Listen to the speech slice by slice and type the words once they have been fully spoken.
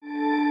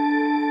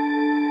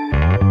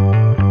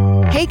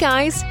Hey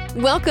guys,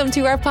 welcome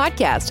to our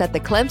podcast at the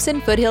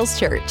Clemson Foothills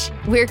Church.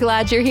 We're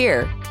glad you're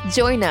here.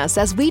 Join us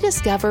as we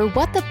discover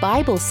what the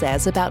Bible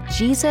says about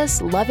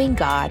Jesus loving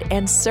God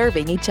and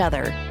serving each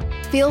other.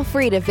 Feel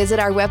free to visit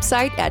our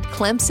website at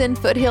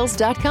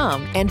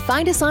clemsonfoothills.com and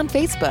find us on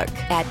Facebook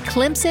at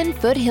Clemson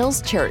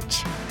Foothills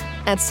Church.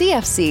 At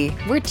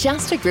CFC, we're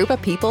just a group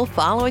of people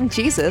following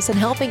Jesus and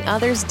helping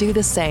others do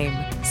the same.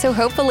 So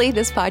hopefully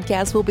this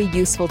podcast will be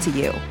useful to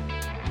you.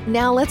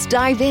 Now let's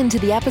dive into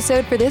the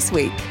episode for this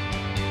week.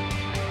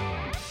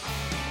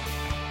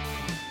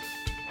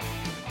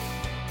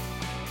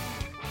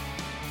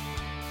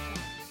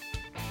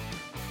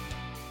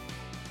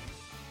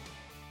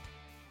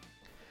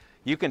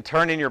 You can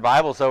turn in your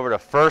Bibles over to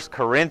 1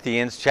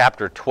 Corinthians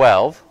chapter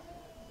 12.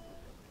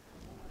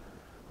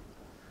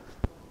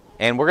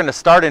 And we're going to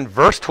start in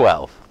verse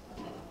 12.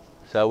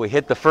 So we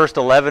hit the first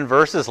 11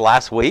 verses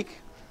last week.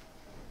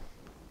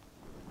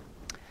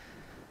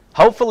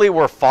 Hopefully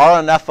we're far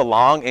enough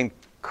along in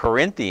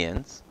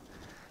Corinthians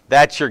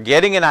that you're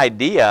getting an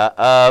idea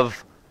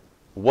of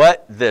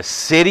what the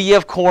city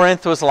of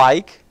Corinth was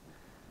like.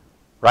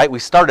 Right, we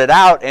started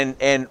out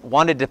and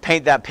wanted to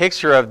paint that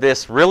picture of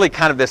this really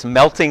kind of this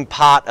melting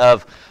pot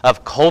of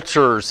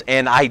cultures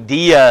and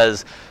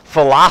ideas,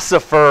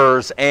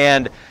 philosophers,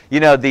 and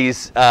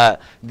these the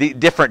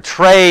different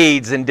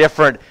trades and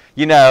different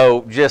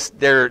just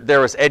there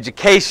was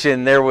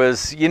education, there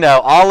was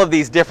all of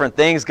these different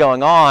things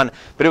going on,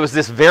 but it was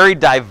this very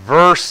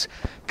diverse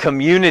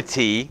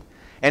community.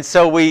 And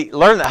so we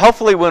learned that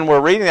hopefully when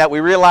we're reading that we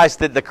realize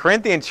that the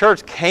Corinthian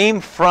church came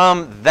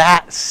from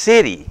that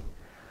city.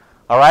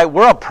 All right,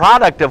 we're a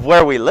product of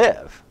where we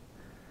live,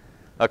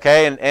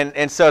 okay?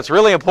 And so it's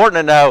really important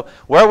to know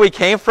where we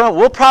came from.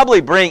 We'll probably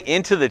bring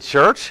into the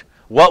church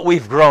what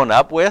we've grown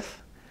up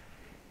with.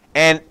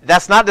 And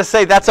that's not to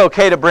say that's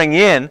okay to bring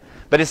in,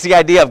 but it's the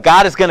idea of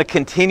God is going to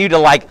continue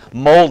to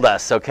mold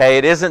us, okay?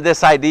 It isn't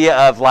this idea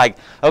of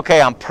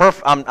okay, I'm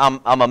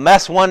a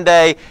mess one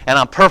day and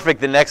I'm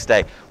perfect the next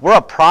day. We're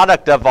a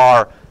product of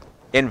our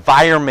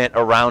environment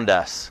around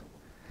us.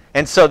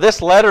 And so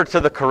this letter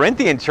to the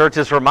Corinthian church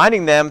is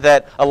reminding them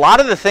that a lot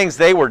of the things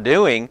they were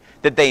doing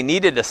that they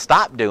needed to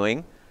stop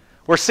doing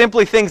were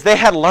simply things they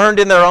had learned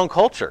in their own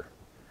culture.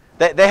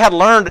 They had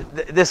learned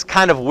this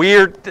kind of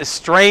weird,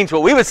 strange,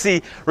 what we would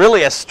see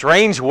really as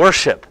strange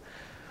worship,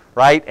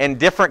 right? And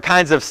different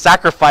kinds of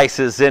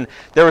sacrifices. And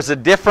there was a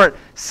different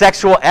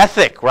sexual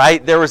ethic,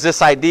 right? There was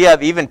this idea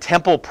of even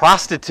temple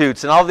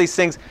prostitutes and all these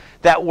things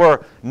that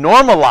were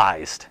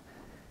normalized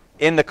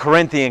in the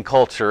Corinthian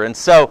culture. And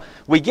so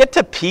we get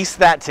to piece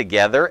that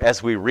together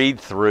as we read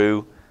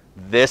through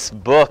this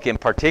book, in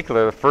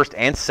particular, the 1st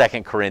and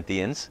 2nd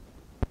Corinthians.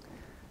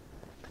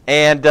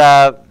 And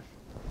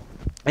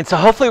so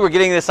hopefully we're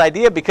getting this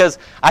idea, because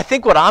I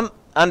think what I'm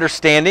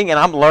understanding and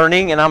I'm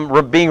learning and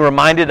I'm being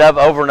reminded of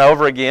over and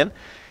over again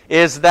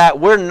is that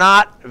we're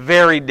not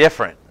very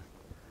different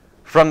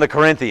from the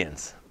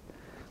Corinthians.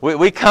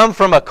 We come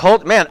from a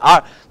cult. Man,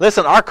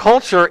 our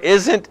culture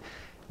isn't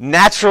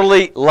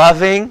naturally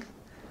loving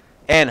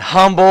and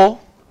humble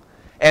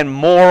and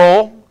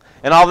moral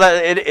and all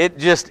that. It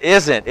just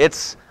isn't.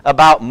 It's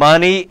about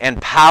money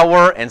and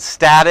power and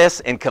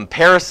status and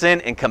comparison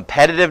and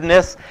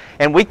competitiveness.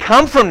 And we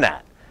come from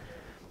that.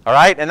 All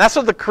right? And that's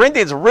what the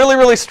Corinthians really,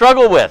 really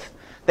struggle with.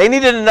 They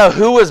needed to know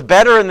who was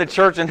better in the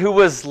church and who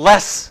was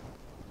less.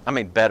 I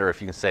mean, better, if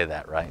you can say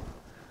that, right?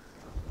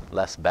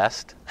 Less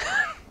best.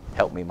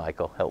 Help me,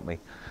 Michael. Help me.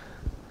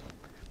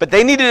 But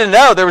they needed to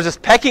know. There was this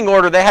pecking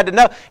order they had to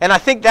know. And I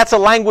think that's a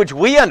language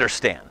we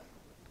understand.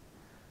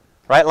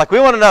 Right? We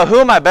want to know, who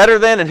am I better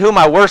than and who am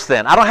I worse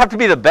than? I don't have to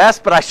be the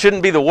best, but I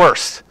shouldn't be the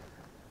worst.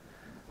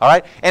 All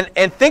right?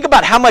 And think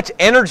about how much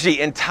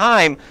energy and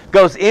time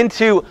goes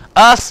into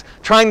us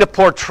trying to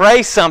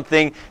portray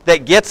something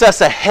that gets us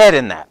ahead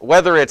in that.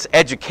 Whether it's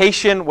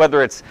education,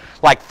 whether it's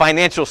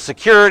financial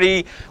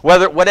security,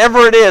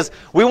 whatever it is,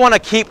 we want to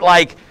keep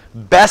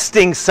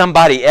besting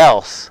somebody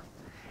else.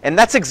 And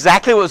that's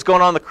exactly what was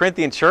going on in the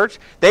Corinthian church.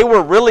 They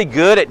were really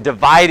good at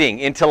dividing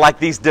into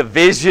these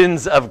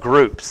divisions of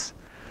groups.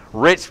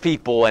 Rich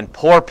people and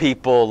poor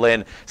people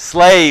and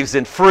slaves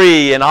and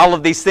free and all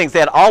of these things. They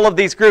had all of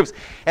these groups,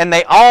 and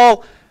they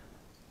all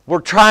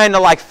were trying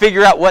to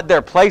figure out what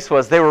their place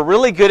was. They were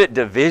really good at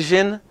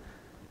division.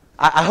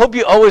 I hope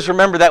you always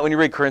remember that when you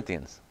read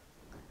Corinthians,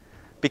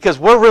 because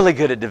we're really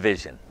good at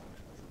division.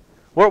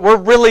 We're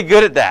really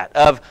good at that,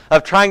 of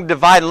trying to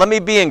divide. And let me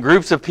be in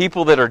groups of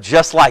people that are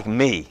just like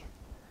me.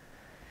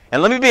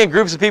 And let me be in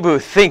groups of people who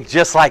think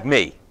just like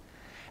me.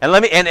 And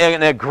let me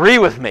and agree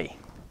with me.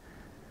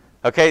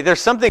 Okay, there's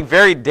something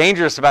very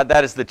dangerous about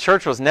that, is the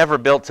church was never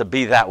built to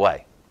be that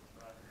way.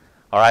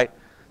 All right?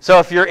 So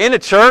if you're in a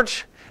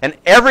church and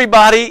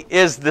everybody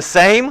is the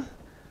same,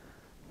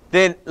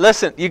 then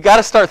listen, you got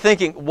to start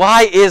thinking,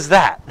 why is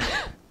that?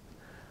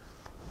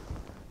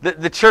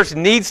 The church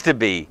needs to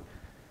be.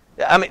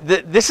 I mean,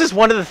 this is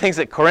one of the things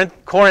that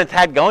Corinth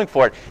had going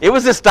for it. It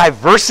was this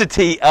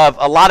diversity of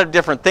a lot of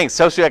different things,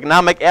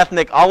 socioeconomic,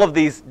 ethnic, all of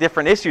these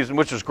different issues,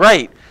 which was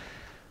great.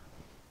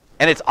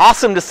 And it's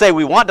awesome to say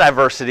we want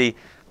diversity,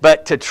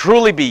 but to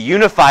truly be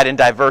unified in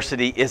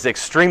diversity is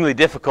extremely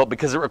difficult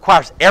because it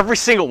requires every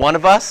single one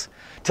of us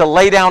to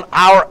lay down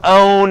our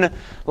own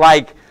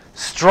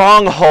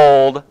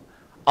stronghold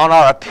on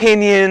our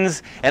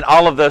opinions and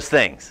all of those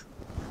things.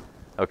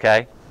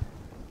 Okay?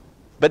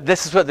 But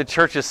this is what the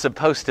church is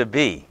supposed to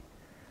be.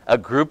 A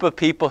group of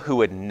people who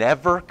would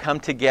never come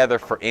together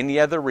for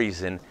any other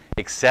reason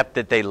except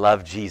that they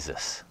love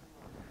Jesus.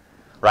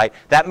 Right?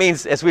 That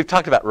means, as we've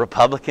talked about,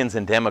 Republicans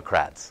and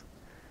Democrats.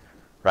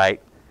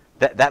 Right?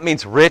 That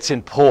means rich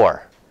and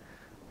poor.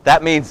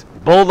 That means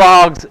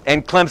Bulldogs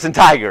and Clemson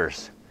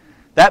Tigers.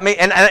 That mean,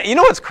 and you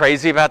know what's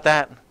crazy about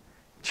that?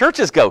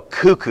 Churches go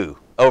cuckoo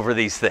over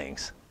these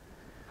things.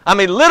 I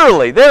mean,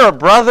 literally, there are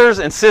brothers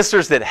and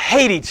sisters that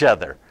hate each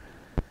other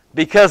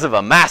because of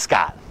a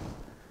mascot.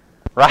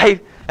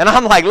 Right? And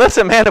I'm like,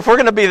 listen, man, if we're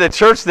going to be the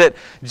church that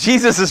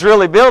Jesus is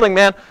really building,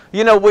 man,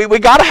 you know, we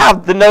got to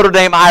have the Notre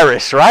Dame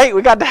Irish, right?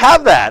 We got to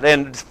have that.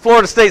 And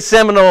Florida State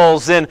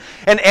Seminoles and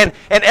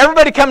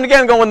everybody coming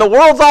together and going, when the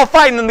world's all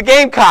fighting, and the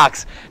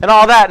Gamecocks and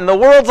all that, and the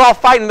world's all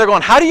fighting, they're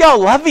going, how do y'all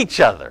love each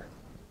other?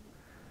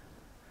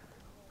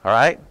 All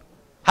right?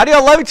 How do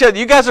y'all love each other?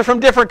 You guys are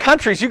from different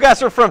countries. You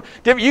guys are from,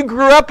 you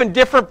grew up in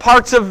different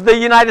parts of the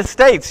United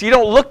States. You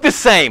don't look the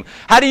same.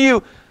 How do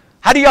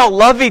y'all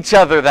love each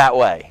other that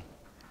way?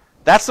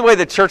 That's the way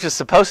the church is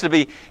supposed to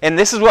be, and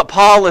this is what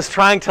Paul is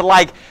trying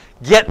to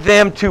get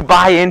them to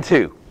buy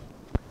into.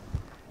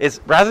 Is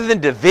rather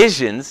than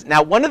divisions.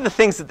 Now, one of the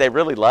things that they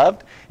really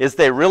loved is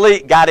they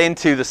really got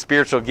into the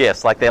spiritual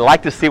gifts. Like, they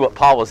liked to see what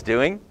Paul was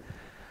doing,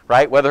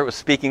 right? Whether it was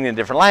speaking in a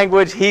different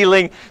language,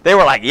 healing. They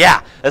were like,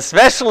 yeah,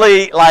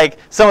 especially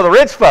some of the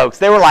rich folks.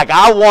 They were like,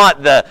 I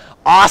want the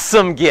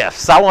awesome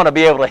gifts. I want to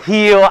be able to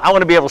heal. I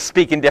want to be able to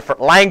speak in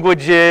different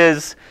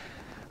languages.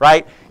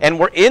 Right? And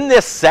we're in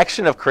this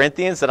section of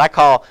Corinthians that I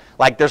call,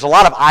 there's a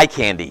lot of eye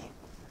candy.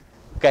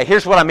 Okay,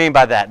 here's what I mean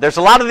by that. There's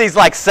a lot of these,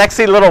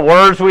 sexy little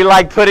words we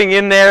like putting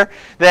in there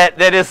that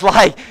is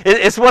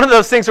it's one of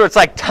those things where it's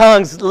like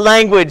tongues,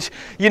 language,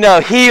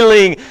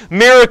 healing,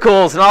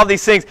 miracles, and all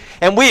these things.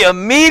 And we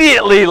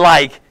immediately,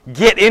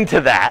 get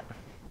into that.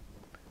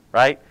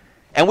 Right?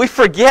 And we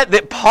forget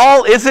that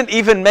Paul isn't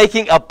even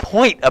making a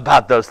point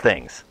about those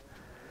things.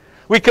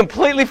 We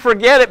completely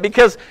forget it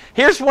because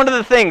here's one of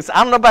the things. I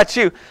don't know about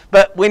you,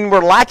 but when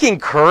we're lacking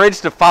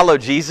courage to follow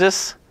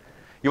Jesus,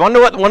 you want to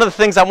know what one of the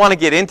things I want to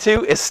get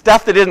into is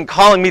stuff that isn't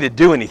calling me to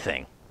do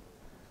anything.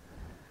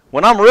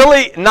 When I'm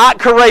really not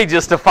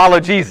courageous to follow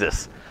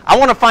Jesus, I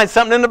want to find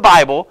something in the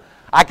Bible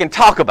I can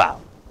talk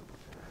about,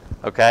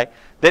 okay,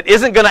 that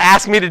isn't going to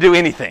ask me to do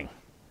anything.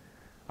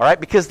 All right,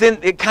 because then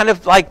it kind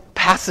of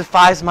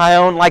pacifies my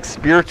own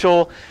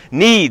spiritual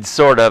needs,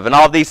 sort of, and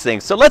all these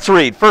things. So let's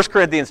read 1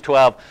 Corinthians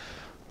 12.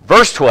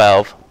 Verse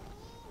 12,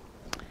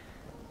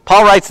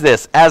 Paul writes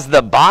this, as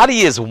the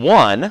body is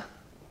one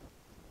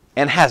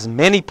and has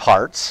many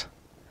parts,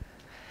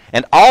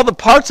 and all the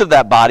parts of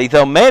that body,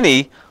 though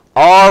many,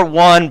 are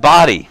one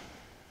body,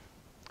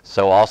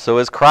 so also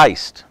is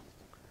Christ.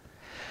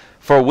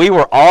 For we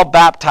were all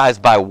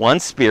baptized by one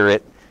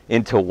Spirit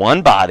into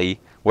one body,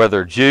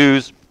 whether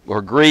Jews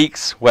or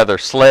Greeks, whether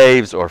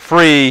slaves or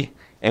free,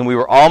 and we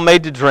were all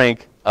made to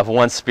drink of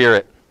one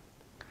Spirit.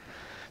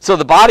 So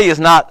the body is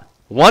not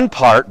one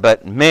part,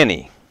 but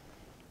many.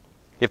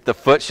 If the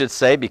foot should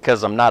say,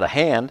 because I'm not a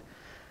hand,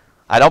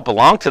 I don't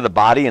belong to the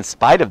body, in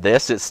spite of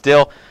this, it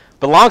still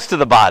belongs to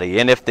the body.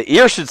 And if the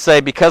ear should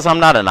say, because I'm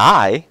not an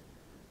eye,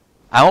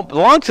 I don't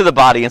belong to the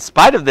body, in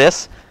spite of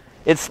this,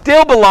 it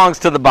still belongs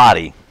to the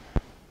body.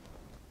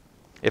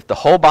 If the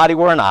whole body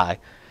were an eye,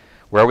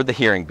 where would the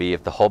hearing be?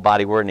 If the whole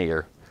body were an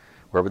ear,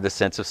 where would the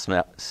sense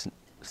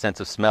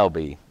of smell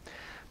be?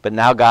 But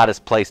now God has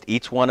placed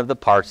each one of the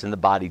parts in the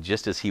body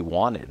just as he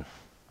wanted.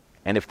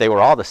 And if they were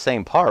all the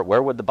same part,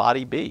 where would the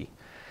body be?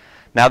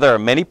 Now there are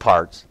many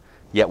parts,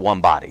 yet one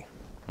body.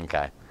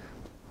 Okay.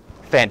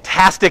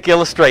 Fantastic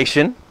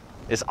illustration.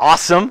 It's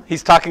awesome.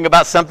 He's talking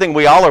about something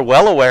we all are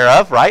well aware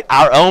of, right?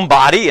 Our own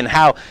body and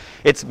how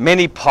it's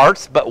many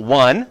parts but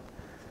one.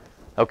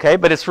 Okay,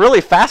 but it's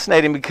really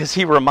fascinating because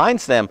he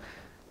reminds them,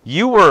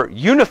 you were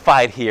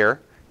unified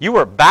here. You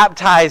were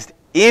baptized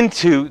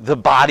into the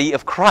body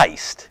of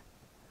Christ.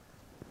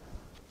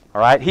 All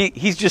right,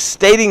 he's just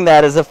stating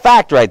that as a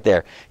fact right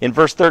there in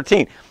verse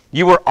 13.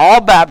 You were all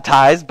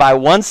baptized by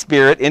one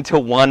Spirit into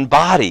one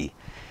body.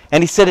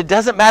 And he said it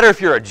doesn't matter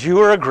if you're a Jew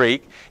or a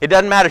Greek. It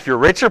doesn't matter if you're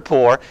rich or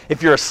poor,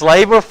 if you're a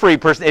slave or a free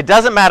person. It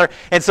doesn't matter.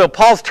 And so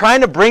Paul's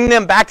trying to bring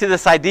them back to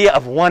this idea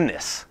of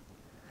oneness.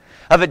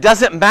 Of it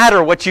doesn't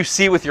matter what you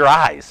see with your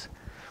eyes.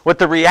 What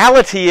the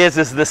reality is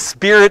the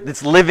Spirit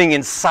that's living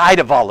inside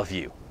of all of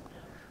you.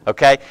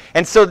 Okay?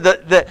 And so,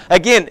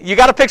 again, you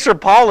got to picture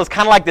Paul as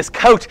kind of like this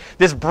coach,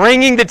 this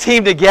bringing the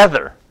team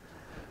together.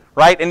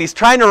 Right? And he's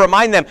trying to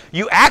remind them,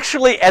 you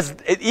actually,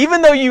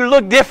 even though you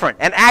look different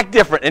and act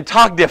different and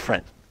talk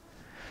different,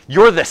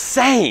 you're the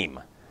same.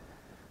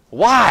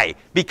 Why?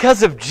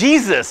 Because of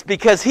Jesus.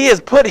 Because he has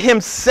put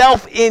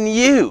himself in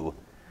you.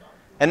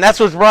 And that's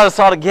what's brought us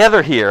all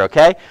together here,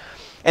 okay?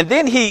 And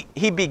then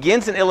he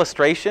begins an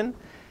illustration,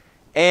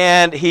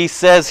 and he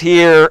says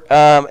here,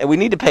 and we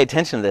need to pay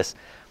attention to this,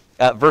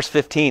 verse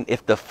 15,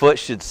 if the foot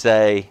should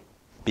say,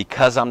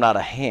 because I'm not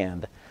a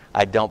hand,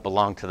 I don't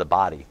belong to the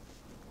body.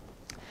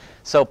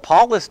 So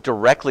Paul is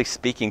directly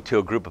speaking to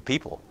a group of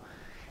people.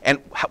 And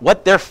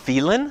what they're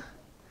feeling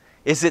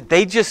is that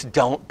they just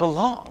don't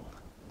belong.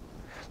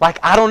 Like,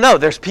 I don't know,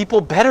 there's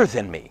people better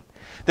than me.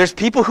 There's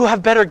people who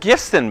have better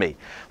gifts than me.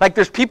 Like,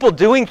 there's people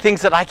doing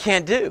things that I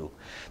can't do.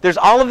 There's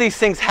all of these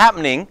things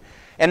happening,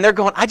 and they're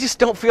going, I just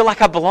don't feel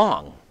like I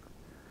belong.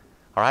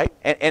 All right?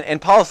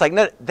 And Paul is like,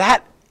 no,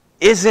 that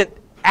isn't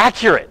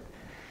accurate.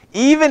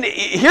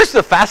 Here's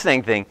the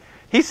fascinating thing.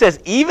 He says,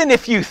 even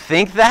if you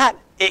think that,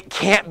 it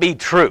can't be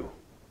true.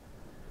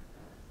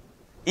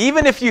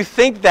 Even if you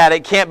think that,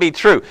 it can't be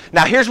true.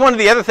 Now, here's one of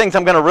the other things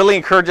I'm going to really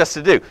encourage us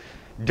to do.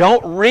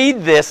 Don't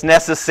read this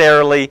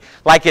necessarily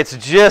like it's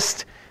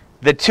just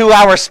the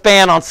 2-hour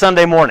span on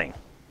Sunday morning.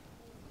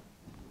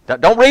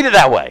 Don't read it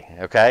that way,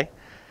 okay?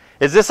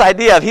 It's this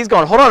idea of he's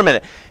going, hold on a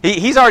minute.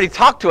 He's already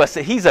talked to us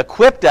that he's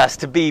equipped us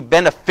to be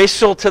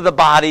beneficial to the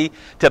body,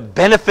 to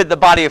benefit the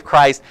body of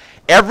Christ.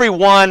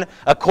 Everyone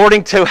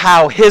according to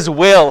how his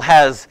will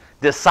has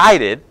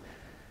decided,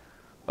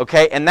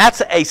 okay? And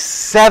that's a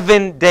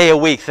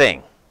 7-day-a-week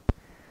thing.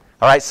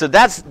 All right, so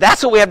that's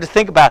what we have to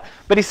think about.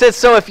 But he says,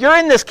 so if you're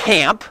in this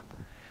camp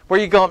where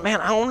you're going, man,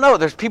 I don't know,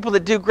 there's people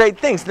that do great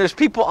things. There's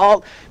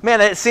people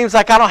man, it seems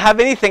like I don't have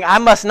anything. I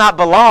must not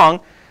belong.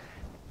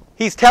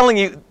 He's telling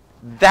you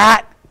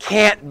that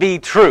can't be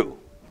true.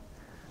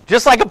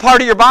 Just like a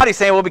part of your body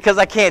saying, well, because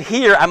I can't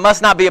hear, I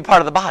must not be a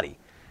part of the body.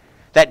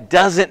 That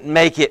doesn't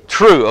make it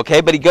true,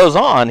 okay? But he goes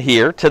on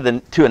here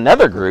to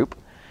another group,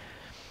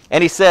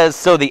 and he says,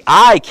 so the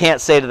eye can't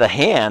say to the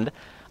hand,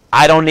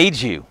 I don't need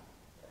you.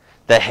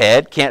 The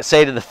head can't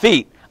say to the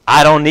feet,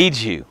 I don't need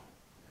you.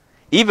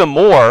 Even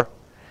more,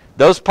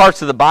 those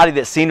parts of the body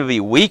that seem to be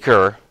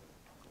weaker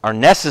are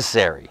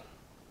necessary.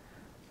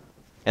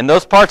 And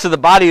those parts of the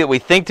body that we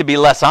think to be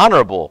less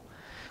honorable,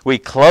 we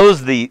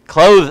clothe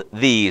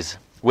these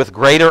with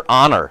greater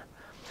honor.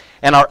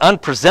 And our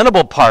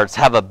unpresentable parts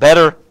have a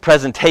better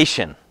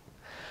presentation.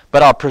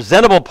 But our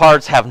presentable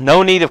parts have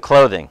no need of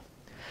clothing.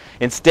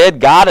 Instead,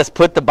 God has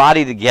put the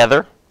body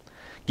together,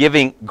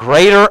 giving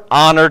greater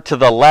honor to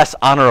the less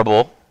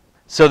honorable,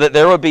 so that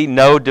there would be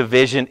no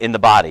division in the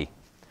body,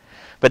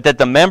 but that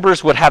the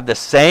members would have the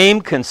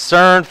same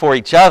concern for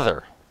each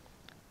other.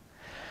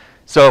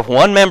 So if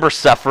one member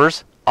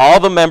suffers, all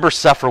the members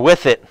suffer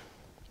with it.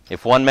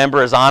 If one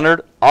member is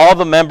honored, all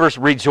the members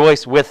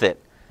rejoice with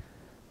it.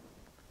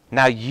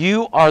 Now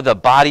you are the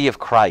body of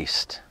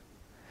Christ,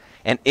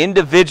 and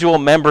individual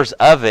members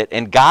of it,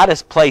 and God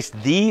has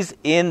placed these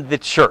in the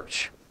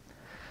church.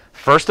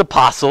 First,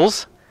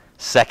 apostles.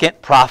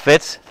 Second,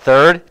 prophets.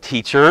 Third,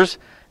 teachers.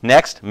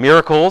 Next,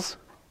 miracles.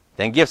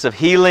 Then gifts of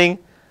healing,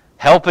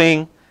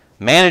 helping,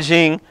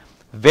 managing,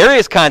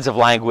 various kinds of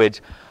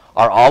language.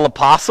 Are all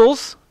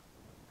apostles?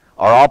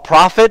 Are all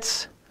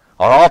prophets?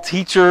 Are all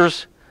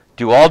teachers?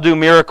 Do all do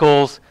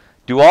miracles?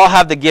 Do all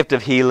have the gift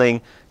of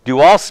healing? Do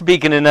all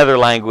speak in another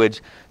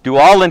language? Do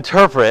all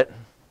interpret?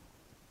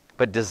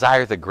 But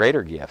desire the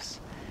greater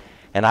gifts,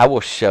 and I will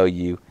show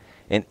you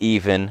an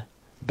even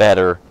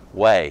better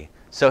way.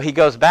 So he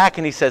goes back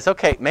and he says,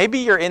 okay, maybe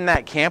you're in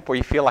that camp where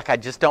you feel like I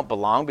just don't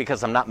belong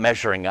because I'm not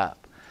measuring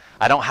up.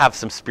 I don't have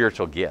some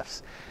spiritual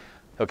gifts.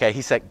 Okay,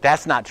 he said,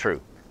 that's not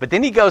true. But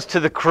then he goes to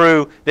the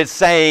crew that's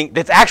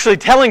actually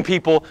telling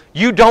people,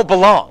 you don't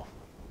belong.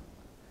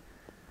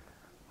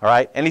 All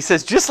right, and he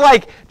says, just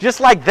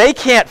like they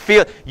can't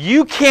feel,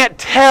 you can't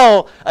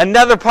tell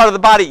another part of the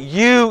body,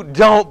 you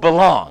don't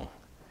belong.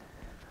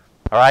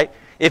 All right,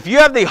 if you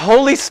have the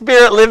Holy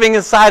Spirit living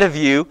inside of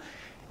you,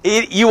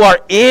 you are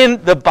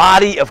in the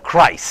body of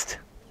Christ.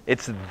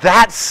 It's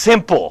that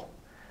simple.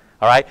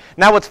 All right.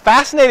 Now, what's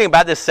fascinating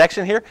about this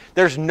section here,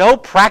 there's no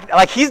practice.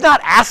 Like, he's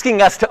not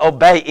asking us to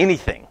obey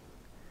anything.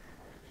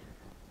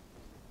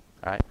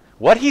 All right.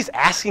 What he's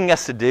asking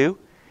us to do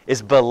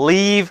is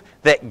believe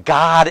that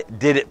God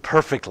did it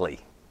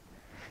perfectly.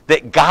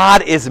 That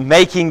God is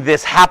making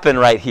this happen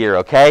right here,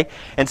 okay?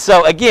 And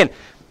so, again,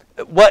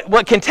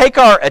 what can take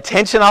our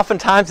attention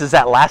oftentimes is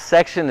that last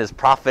section is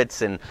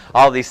prophets and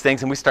all these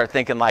things, and we start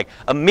thinking like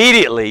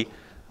immediately,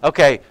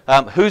 okay,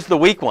 who's the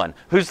weak one?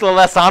 Who's the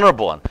less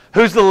honorable one?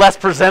 Who's the less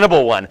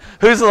presentable one?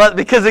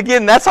 Because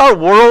again, that's our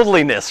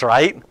worldliness,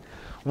 right?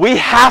 We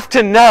have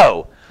to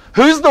know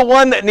who's the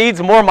one that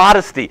needs more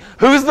modesty.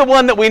 Who's the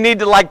one that we need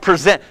to like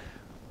present?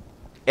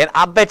 And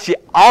I bet you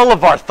all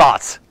of our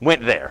thoughts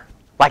went there.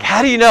 Like,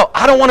 how do you know?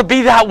 I don't want to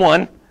be that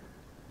one.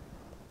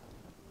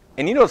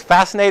 And you know what's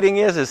fascinating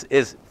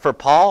is for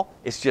Paul,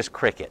 it's just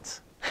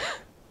crickets.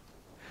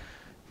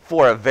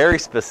 For a very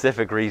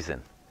specific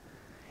reason.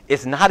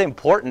 It's not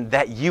important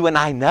that you and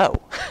I know.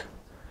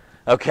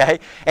 Okay?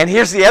 And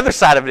here's the other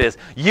side of it is,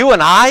 you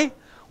and I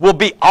will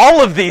be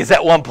all of these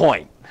at one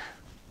point.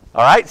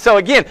 All right? So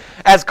again,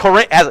 and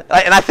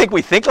I think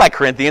we think like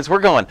Corinthians, we're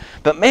going,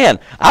 but man,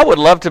 I would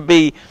love to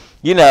be,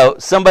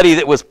 somebody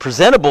that was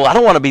presentable. I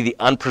don't want to be the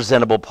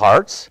unpresentable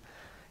parts.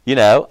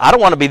 I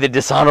don't want to be the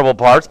dishonorable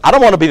parts. I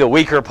don't want to be the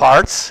weaker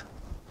parts.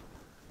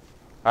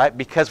 All right,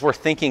 because we're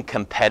thinking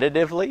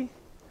competitively.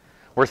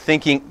 We're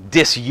thinking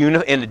in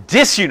a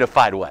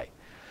disunified way.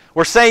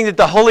 We're saying that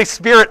the Holy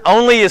Spirit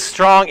only is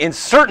strong in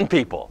certain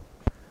people.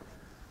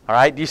 All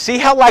right, do you see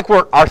how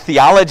our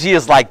theology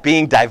is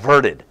being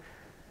diverted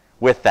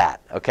with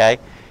that, okay?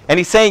 And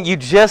he's saying you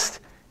just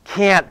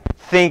can't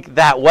think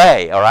that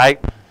way, all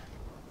right?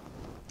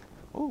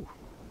 Ooh,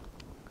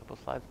 a couple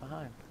slides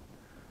behind.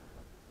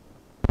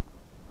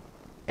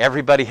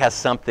 Everybody has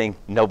something,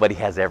 nobody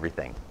has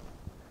everything.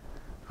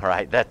 All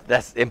right,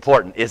 that's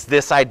important. Is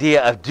this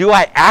idea of, do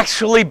I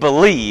actually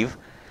believe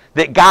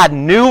that God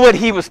knew what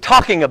he was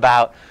talking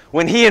about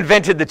when he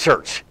invented the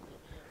church?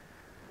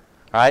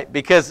 All right,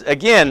 because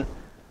again,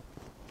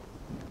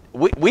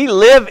 we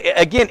live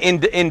again in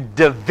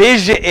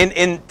division,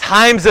 in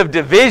times of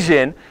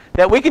division,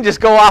 that we can just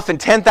go off in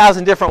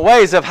 10,000 different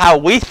ways of how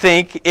we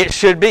think it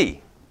should be.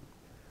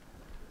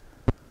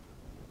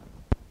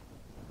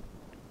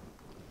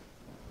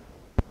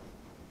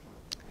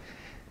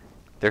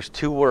 There's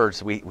two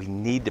words we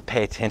need to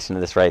pay attention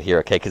to this right here,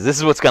 okay? Because this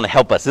is what's going to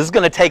help us. This is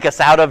going to take us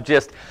out of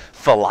just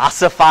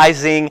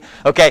philosophizing,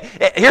 okay?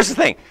 Here's the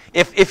thing.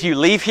 If you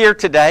leave here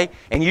today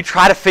and you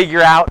try to figure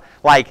out,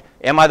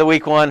 am I the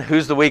weak one?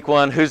 Who's the weak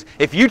one?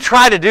 If you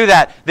try to do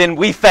that, then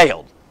we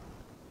failed.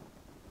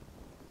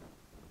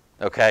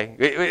 Okay?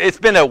 It's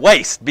been a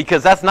waste,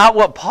 because that's not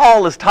what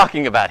Paul is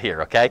talking about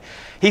here, okay?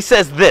 He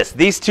says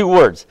these two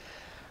words.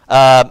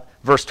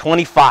 Verse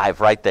 25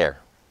 right there.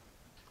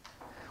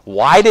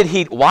 Why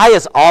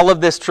is all of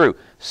this true?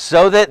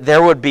 So that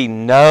there would be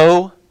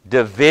no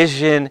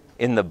division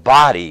in the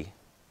body,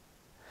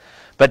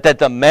 but that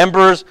the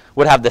members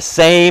would have the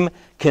same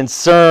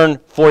concern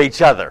for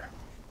each other.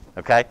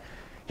 Okay?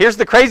 Here's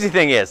the crazy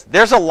thing is,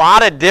 there's a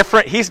lot of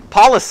different,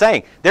 Paul is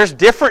saying, there's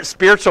different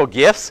spiritual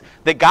gifts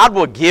that God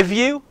will give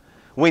you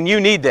when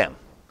you need them.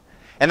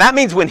 And that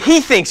means when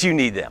he thinks you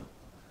need them,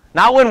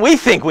 not when we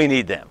think we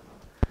need them.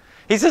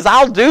 He says,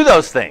 I'll do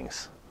those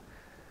things.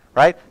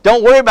 Right?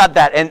 Don't worry about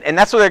that. And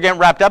that's what they're getting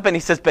wrapped up in. He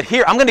says, but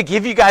here, I'm going to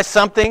give you guys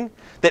something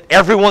that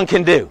everyone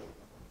can do.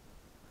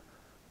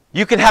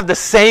 You can have the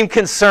same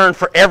concern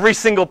for every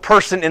single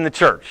person in the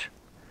church.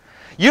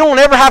 You don't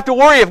ever have to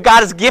worry if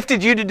God has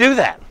gifted you to do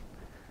that.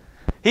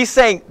 He's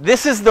saying,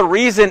 this is the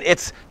reason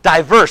it's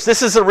diverse.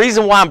 This is the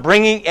reason why I'm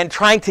bringing and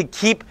trying to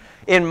keep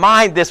in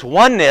mind this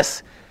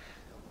oneness.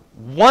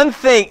 One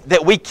thing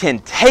that we can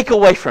take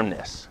away from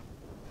this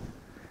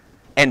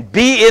and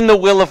be in the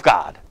will of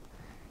God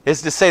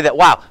is to say that,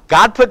 wow,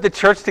 God put the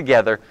church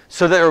together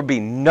so that there would be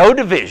no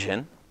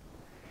division,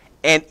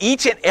 and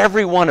each and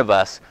every one of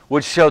us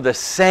would show the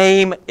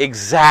same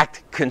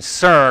exact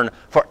concern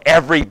for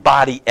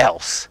everybody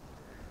else.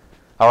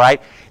 All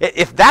right?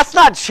 If that's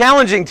not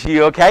challenging to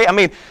you, okay, I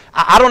mean,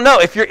 I don't know.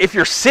 If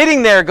you're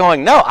sitting there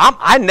going, no,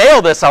 I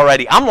nailed this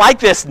already. I'm like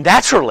this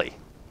naturally.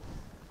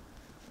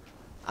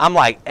 I'm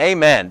like,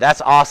 amen,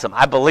 that's awesome.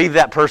 I believe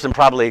that person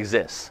probably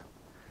exists.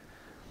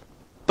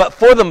 But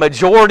for the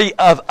majority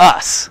of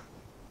us,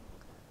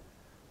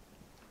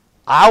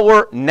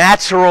 our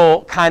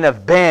natural kind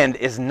of bend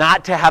is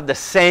not to have the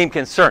same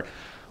concern.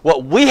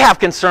 What we have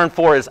concern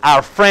for is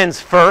our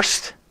friends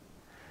first,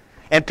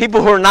 and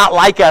people who are not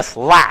like us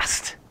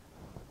last.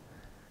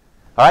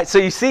 All right, so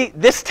you see,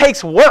 this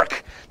takes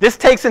work. This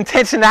takes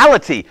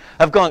intentionality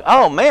of going,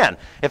 oh man,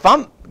 if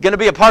I'm going to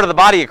be a part of the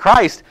body of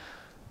Christ,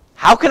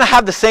 how can I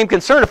have the same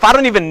concern if I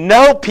don't even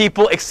know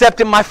people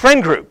except in my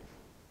friend group?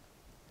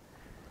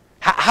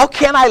 How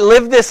can I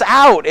live this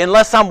out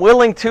unless I'm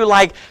willing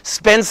to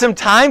spend some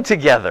time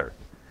together?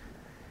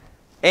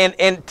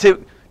 And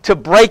to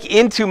break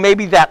into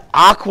maybe that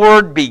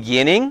awkward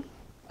beginning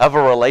of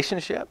a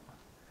relationship.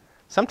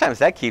 Sometimes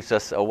that keeps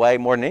us away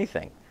more than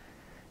anything.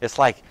 It's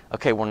like,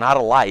 okay, we're not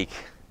alike.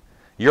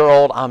 You're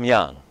old, I'm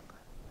young.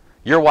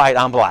 You're white,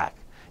 I'm black.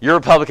 You're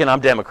Republican,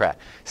 I'm Democrat.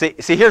 See,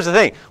 here's the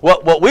thing.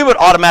 What we would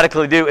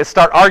automatically do is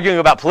start arguing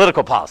about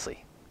political policy.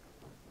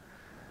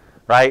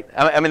 Right?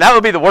 I mean, that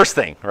would be the worst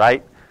thing,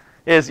 right?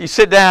 Is you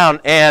sit down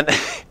and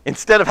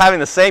instead of having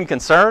the same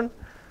concern,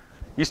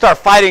 you start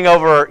fighting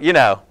over,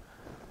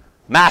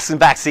 masks and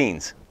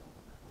vaccines.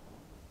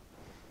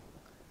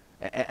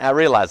 And I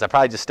realize I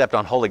probably just stepped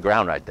on holy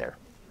ground right there.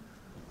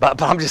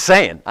 But I'm just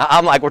saying,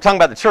 I'm like, we're talking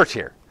about the church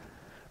here,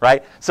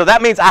 right? So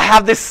that means I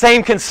have this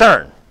same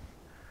concern.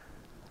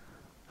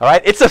 All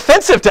right? It's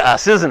offensive to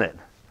us, isn't it?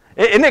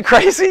 Isn't it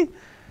crazy?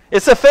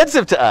 It's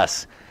offensive to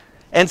us.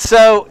 And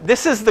so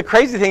this is the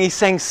crazy thing. He's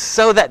saying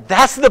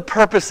that's the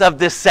purpose of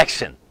this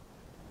section.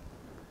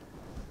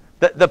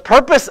 The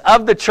purpose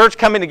of the church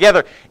coming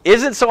together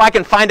isn't so I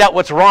can find out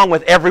what's wrong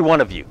with every one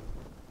of you.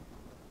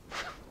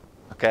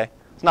 Okay?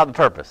 It's not the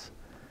purpose.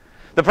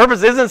 The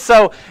purpose isn't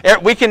so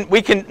we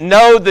can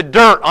know the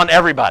dirt on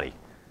everybody.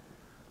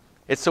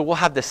 It's so we'll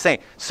have the same.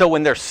 So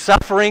when they're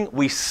suffering,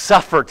 we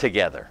suffer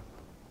together.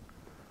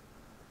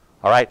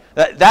 All right?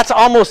 That's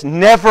almost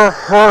never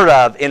heard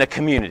of in a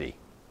community.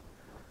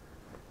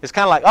 It's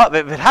kind of like, oh,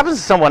 if it happens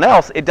to someone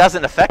else, it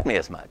doesn't affect me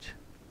as much.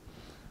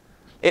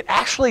 it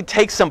actually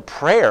takes some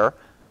prayer.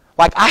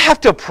 Like, I have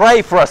to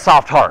pray for a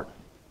soft heart,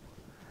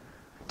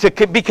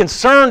 to be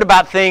concerned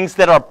about things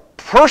that are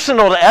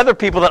personal to other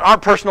people that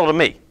aren't personal to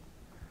me.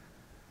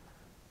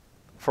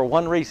 For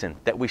one reason,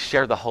 that we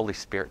share the Holy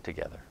Spirit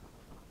together.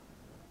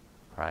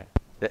 Right?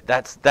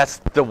 That's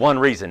the one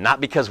reason.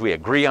 Not because we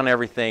agree on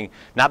everything,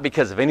 not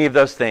because of any of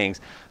those things,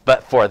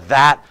 but for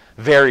that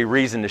very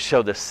reason, to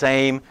show the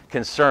same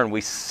concern.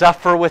 We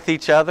suffer with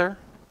each other,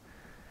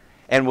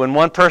 and when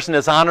one person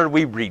is honored,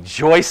 we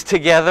rejoice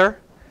together.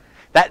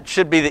 That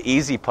should be the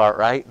easy part,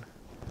 right?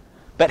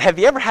 But have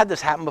you ever had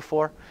this happen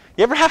before?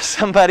 You ever have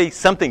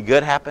something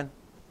good happen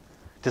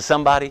to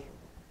somebody,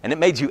 and it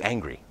made you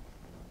angry?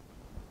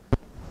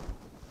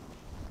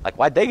 Like,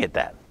 why'd they get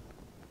that?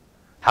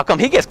 How come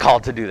he gets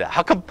called to do that?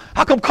 How come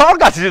Carl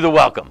got to do the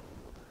welcome?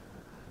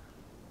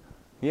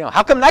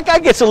 How come that guy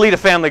gets to lead a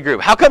family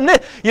group? How come this?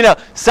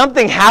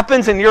 Something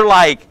happens and you're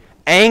like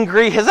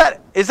angry. Is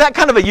that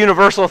kind of a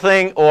universal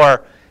thing,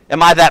 or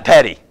am I that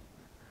petty?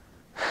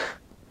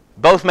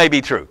 Both may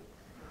be true.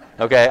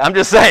 Okay, I'm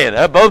just saying,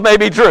 both may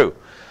be true.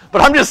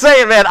 But I'm just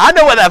saying, man, I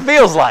know what that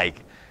feels like.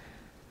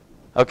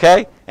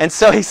 Okay? And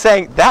so he's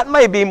saying that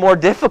may be more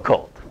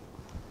difficult,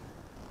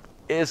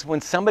 is when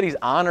somebody's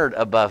honored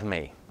above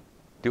me.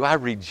 Do I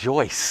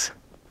rejoice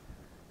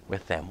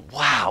with them?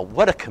 Wow,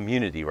 what a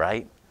community,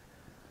 right?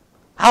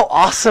 How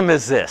awesome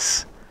is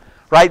this?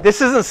 Right?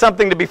 This isn't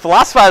something to be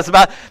philosophized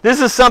about. This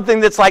is something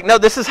that's like, no,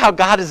 this is how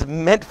God is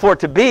meant for it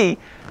to be.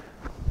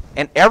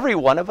 And every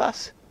one of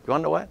us, you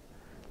want to know what?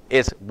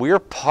 We're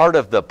part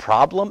of the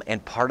problem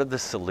and part of the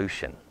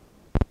solution.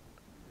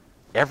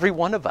 Every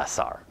one of us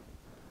are.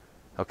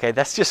 Okay,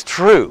 that's just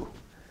true.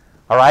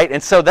 All right,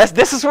 and so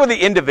this is where the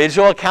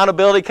individual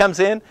accountability comes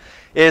in,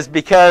 is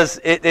because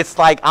it's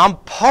like I'm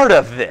part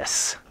of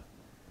this.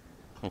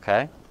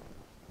 Okay?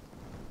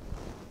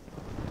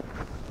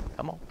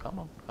 Come on.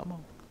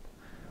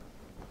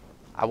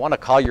 I want to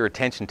call your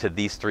attention to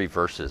these 3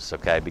 verses,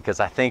 okay? Because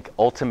I think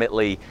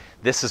ultimately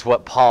this is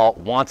what Paul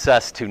wants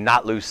us to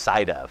not lose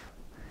sight of,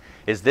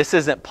 is this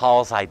isn't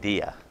Paul's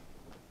idea.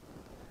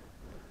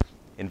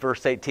 In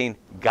verse 18,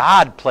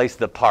 God placed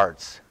the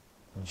parts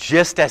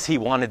just as he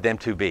wanted them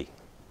to be.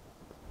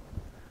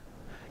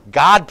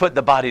 God put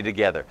the body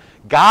together.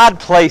 God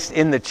placed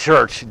in the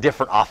church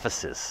different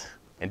offices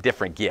and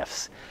different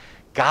gifts.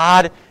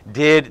 God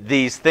did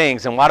these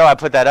things. And why do I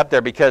put that up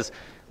there? Because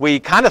we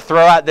kind of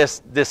throw out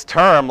this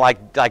term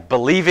like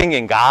believing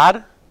in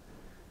God.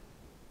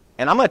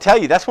 And I'm going to tell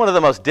you, that's one of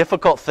the most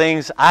difficult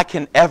things I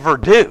can ever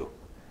do.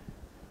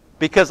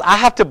 Because I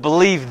have to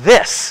believe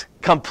this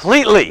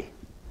completely.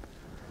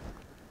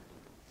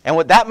 And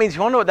what that means,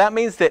 you want to know what that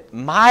means? That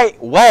my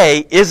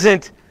way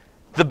isn't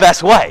the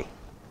best way.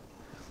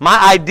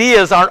 My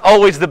ideas aren't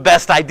always the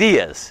best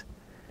ideas.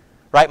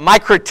 Right? My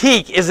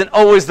critique isn't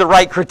always the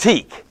right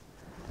critique.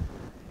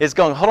 It's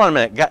going, hold on a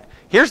minute. God,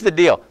 here's the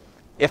deal.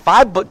 If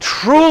I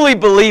truly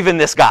believe in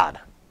this God,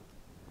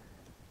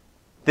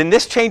 then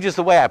this changes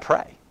the way I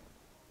pray.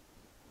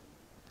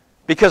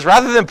 Because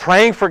rather than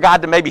praying for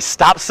God to maybe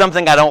stop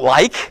something I don't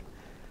like,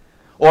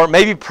 or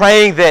maybe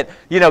praying that,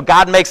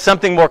 God makes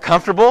something more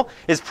comfortable,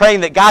 is praying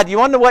that, God, you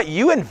want to know what?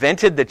 You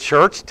invented the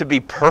church to be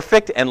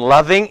perfect and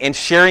loving and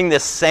sharing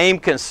this same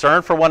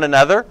concern for one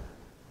another.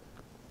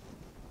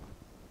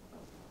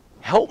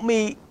 Help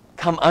me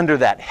come under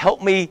that.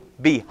 Help me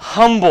be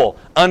humble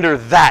under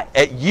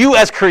that. You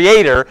as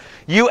creator,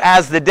 you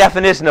as the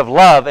definition of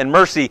love and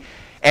mercy,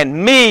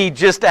 and me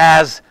just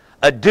as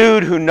a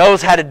dude who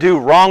knows how to do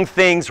wrong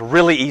things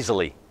really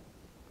easily.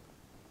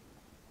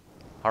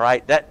 All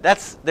right,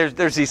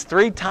 there's these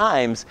 3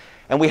 times,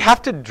 and we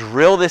have to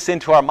drill this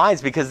into our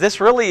minds, because this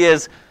really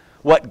is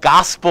what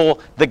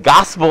the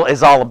gospel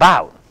is all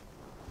about.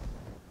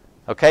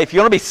 Okay, if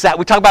you want to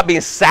we talk about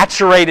being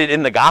saturated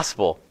in the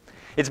gospel.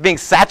 It's being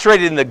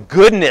saturated in the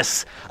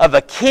goodness of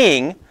a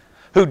king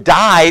who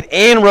died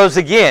and rose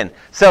again.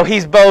 So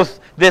he's both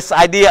this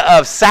idea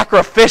of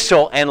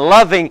sacrificial and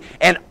loving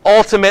and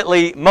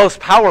ultimately most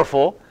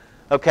powerful.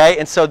 Okay,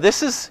 and so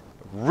this is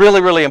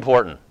really, really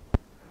important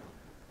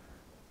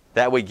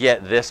that we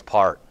get this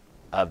part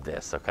of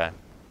this, okay?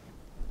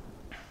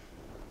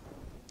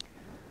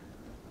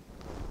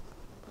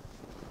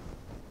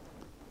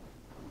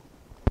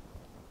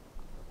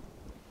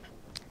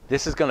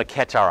 This is going to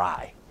catch our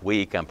eye.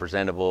 Weak,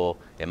 unpresentable,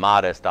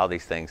 immodest, all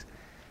these things.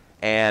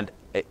 And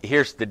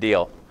here's the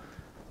deal.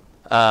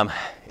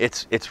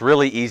 It's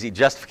really easy.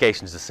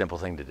 Justification is a simple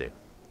thing to do.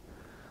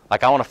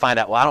 Like, I want to find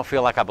out, I don't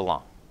feel like I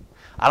belong.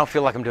 I don't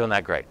feel like I'm doing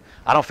that great.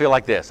 I don't feel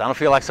like this. I don't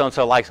feel like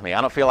so-and-so likes me. I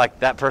don't feel like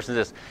that person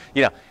is,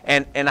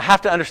 And I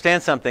have to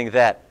understand something,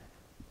 that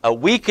a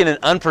weak and an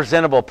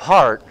unpresentable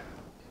part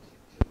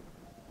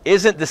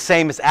isn't the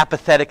same as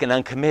apathetic and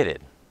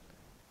uncommitted.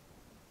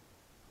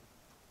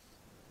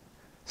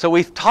 So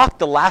we've talked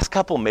the last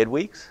couple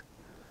midweeks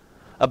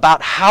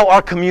about how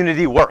our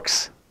community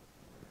works.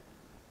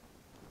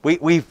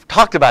 We've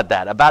talked about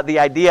that, about the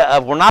idea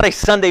of we're not a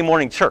Sunday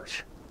morning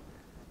church,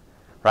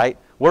 right?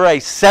 We're a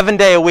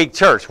 7-day-a-week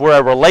church. We're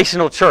a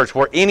relational church.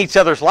 We're in each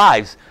other's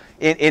lives.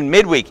 in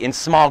midweek, in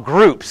small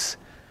groups,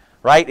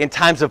 right? In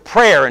times of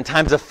prayer, in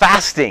times of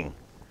fasting,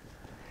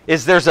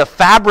 is there's a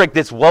fabric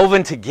that's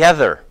woven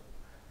together,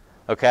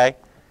 okay?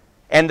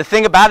 And the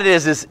thing about it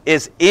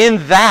is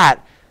in that,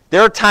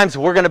 there are times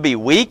we're going to be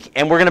weak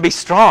and we're going to be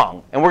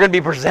strong, and we're going to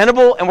be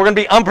presentable and we're going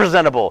to be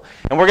unpresentable,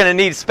 and we're going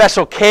to need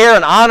special care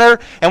and honor,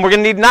 and we're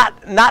going to need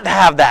not to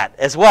have that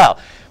as well.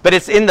 But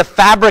it's in the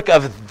fabric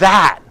of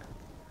that,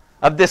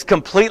 of this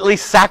completely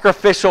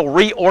sacrificial,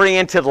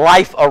 reoriented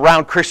life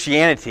around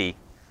Christianity.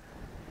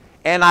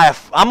 And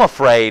I'm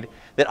afraid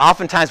that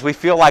oftentimes we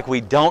feel like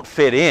we don't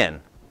fit in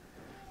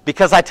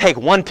because I take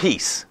one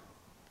piece.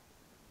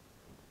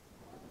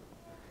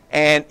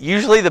 And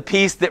usually the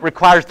piece that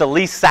requires the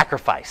least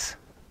sacrifice.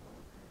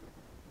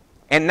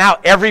 And now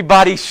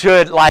everybody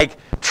should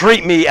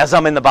treat me as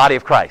I'm in the body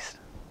of Christ.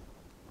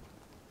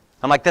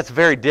 I'm like, that's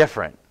very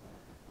different.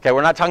 Okay,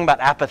 we're not talking about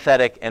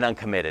apathetic and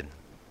uncommitted.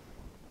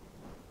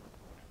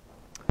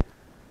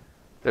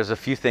 There's a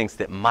few things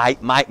that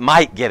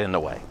might get in the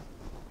way.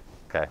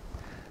 Okay.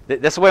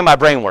 That's the way my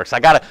brain works.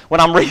 When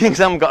I'm reading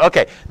something, go,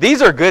 okay,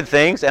 these are good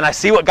things, and I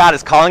see what God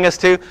is calling us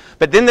to,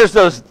 but then there's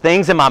those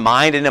things in my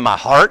mind and in my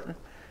heart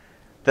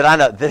that I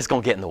know this is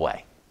going to get in the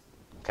way.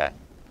 Okay,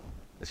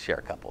 let's share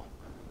a couple.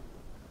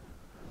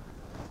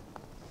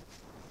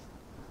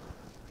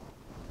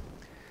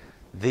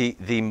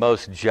 The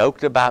most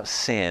joked about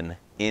sin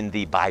in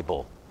the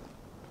Bible,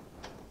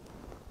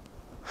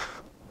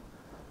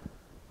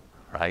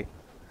 right?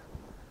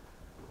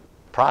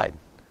 Pride.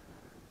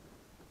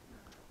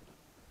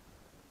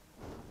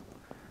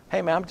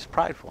 Hey man, I'm just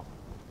prideful.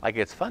 Like,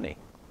 it's funny.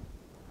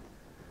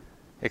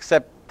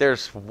 Except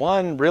there's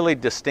one really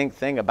distinct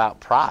thing about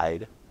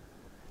pride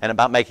and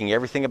about making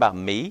everything about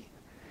me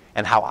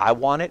and how I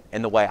want it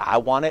and the way I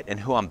want it and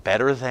who I'm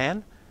better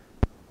than.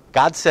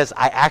 God says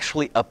I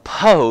actually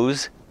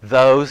oppose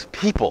those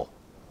people.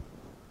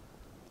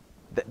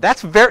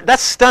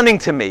 That's stunning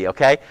to me,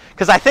 okay?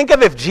 Because I think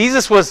of if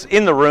Jesus was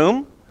in the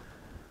room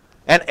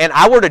and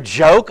I were to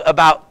joke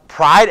about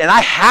pride, and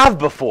I have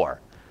before.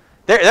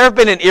 There have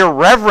been an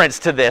irreverence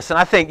to this, and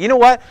I think, you know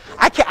what?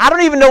 I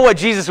don't even know what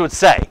Jesus would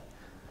say.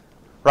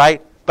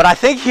 Right? But I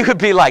think he would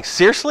be like,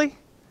 seriously?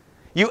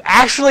 You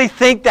actually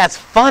think that's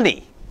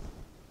funny?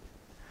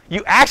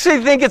 You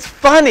actually think it's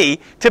funny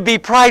to be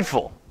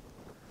prideful?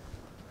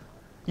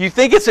 You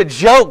think it's a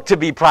joke to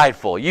be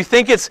prideful? You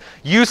think it's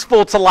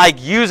useful to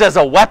use as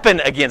a weapon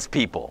against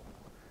people?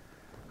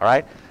 All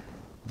right?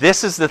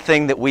 This is the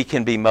thing that we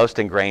can be most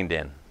ingrained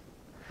in.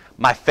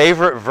 My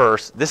favorite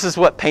verse, this is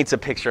what paints a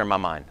picture in my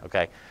mind,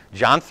 okay?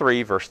 John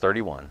 3, verse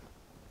 31.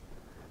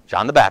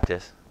 John the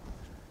Baptist.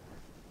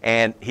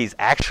 And he's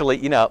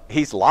actually,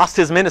 he's lost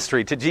his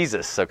ministry to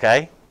Jesus,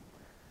 okay?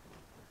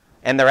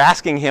 And they're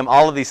asking him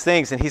all of these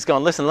things, and he's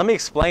going, listen, let me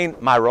explain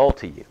my role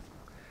to you.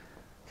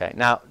 Okay,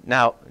 now,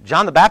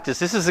 John the Baptist,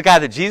 this is the guy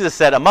that Jesus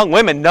said, among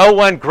women, no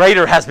one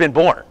greater has been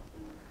born.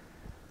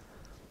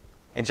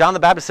 And John the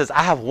Baptist says,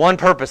 I have one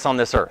purpose on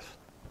this earth.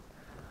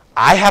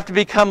 I have to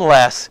become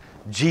less,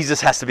 Jesus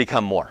has to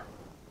become more.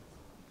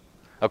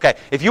 Okay,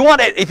 if you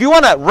want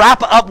to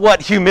wrap up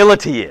what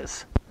humility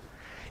is,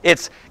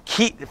 it's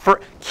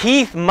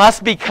Keith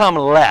must become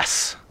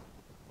less.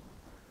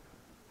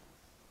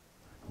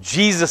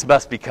 Jesus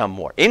must become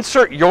more.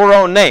 Insert your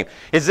own name.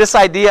 Is this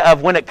idea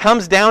of when it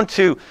comes down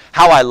to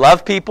how I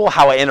love people,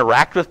 how I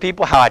interact with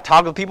people, how I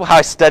talk with people, how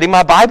I study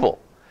my Bible,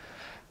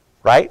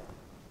 right?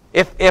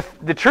 If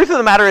the truth of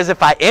the matter is,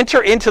 if I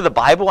enter into the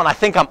Bible and I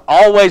think I'm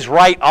always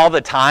right all the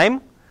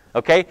time,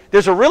 okay,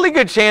 there's a really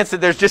good chance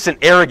that there's just an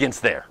arrogance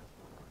there.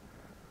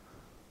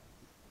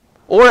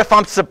 Or if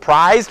I'm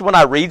surprised when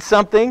I read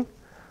something,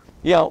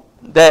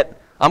 that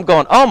I'm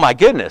going, oh my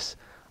goodness,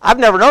 I've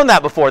never known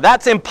that before.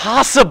 That's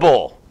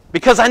impossible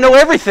because I know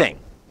everything.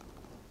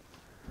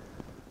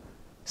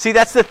 See,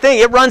 that's the thing.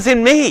 It runs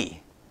in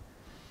me.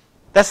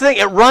 That's the thing.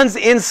 It runs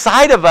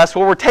inside of us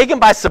where we're taken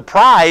by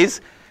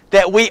surprise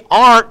that we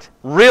aren't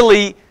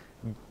really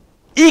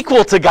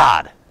equal to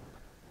God.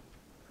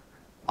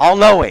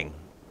 All-knowing,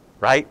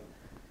 right?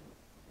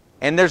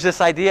 And there's this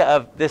idea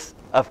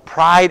of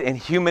pride and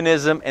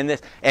humanism and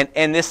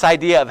this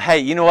idea of, hey,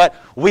 you know what?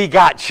 We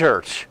got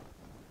church.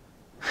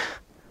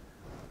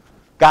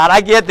 God,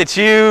 I get that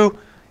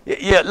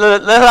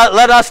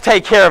let us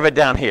take care of it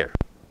down here.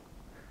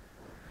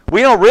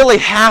 We don't really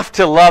have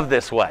to love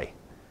this way.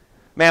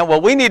 Man,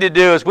 what we need to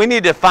do is we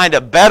need to find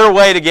a better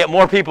way to get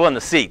more people in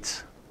the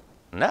seats.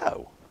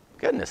 No.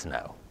 Goodness,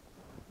 no.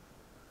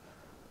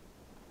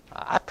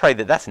 I pray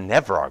that that's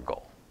never our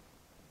goal.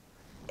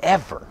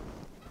 Ever.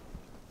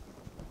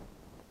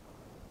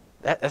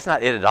 That's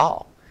not it at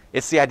all.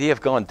 It's the idea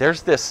of going,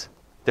 there's this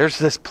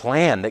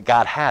plan that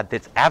God had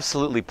that's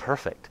absolutely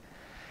perfect.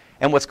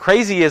 And what's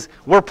crazy is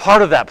we're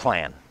part of that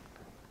plan.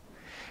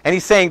 And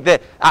he's saying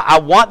that I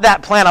want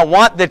that plan. I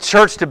want the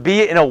church to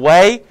be in a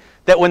way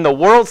that when the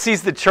world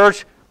sees the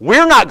church,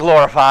 we're not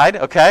glorified,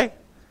 okay?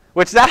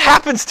 Which that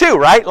happens too,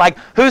 right? Like,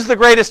 who's the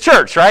greatest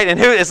church, right? And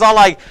it's all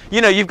like,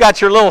 you've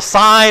got your little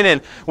sign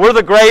and we're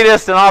the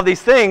greatest and all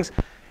these things.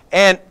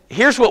 And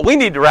here's what we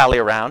need to rally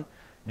around.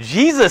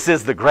 Jesus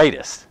is the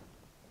greatest.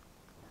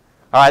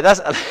 All right,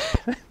 that's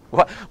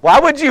why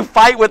would you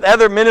fight with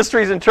other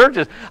ministries and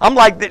churches? I'm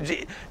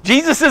like,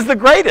 Jesus is the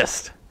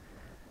greatest.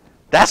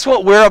 That's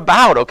what we're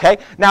about, okay?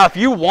 Now, if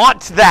you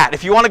want that,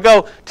 if you want to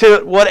go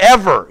to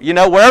whatever,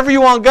 wherever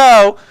you want to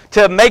go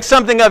to make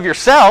something of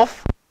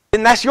yourself,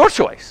 then that's your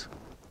choice.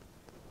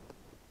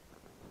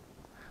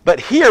 But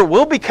here,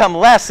 we'll become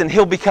less and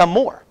he'll become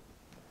more.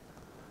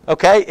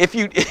 Okay? If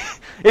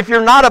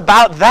you're not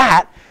about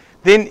that,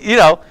 then,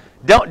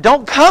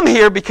 don't come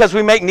here because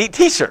we make neat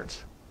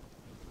t-shirts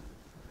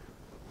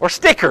or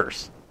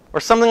stickers or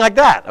something like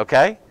that,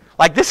 okay?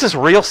 Like, this is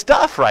real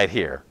stuff right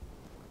here.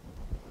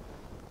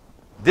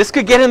 This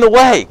could get in the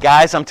way,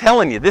 guys. I'm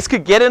telling you. This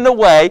could get in the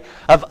way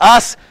of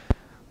us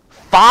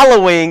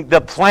following the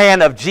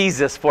plan of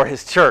Jesus for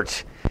his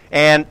church.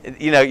 And,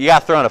 you got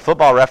to throw in a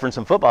football reference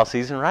in football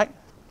season, right?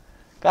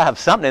 Got to have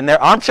something in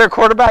there. Armchair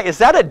quarterback, is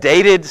that a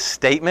dated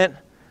statement?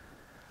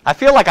 I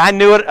feel like I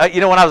knew it,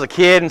 when I was a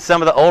kid, and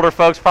some of the older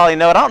folks probably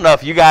know it. I don't know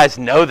if you guys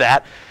know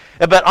that.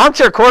 But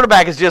armchair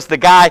quarterback is just the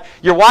guy,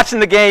 you're watching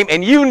the game,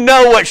 and you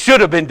know what should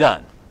have been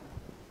done.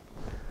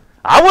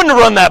 I wouldn't have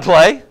run that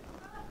play.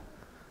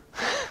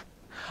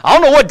 I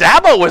don't know what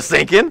Dabo was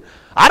thinking.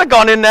 I'd have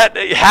gone in that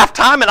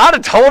halftime and I'd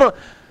have told him,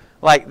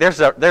 like, there's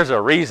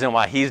a reason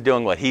why he's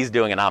doing what he's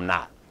doing and I'm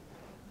not.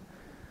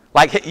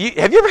 Like, have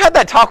you ever had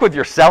that talk with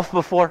yourself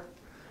before?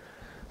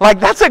 Like,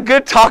 that's a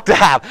good talk to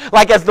have.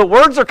 Like, as the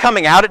words are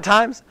coming out at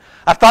times,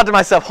 I've thought to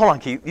myself, hold on,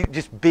 Keith, you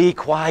just be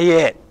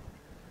quiet.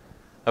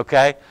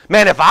 Okay?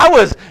 Man, if I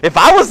was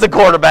the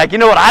quarterback, you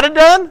know what I'd have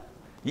done?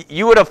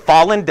 You would have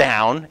fallen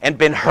down and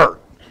been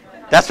hurt.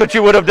 That's what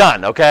you would have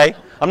done, okay?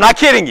 I'm not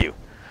kidding you.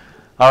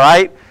 All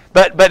right?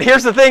 But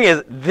here's the thing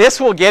is, this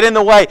will get in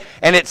the way.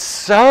 And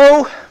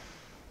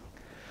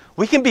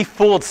we can be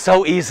fooled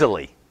so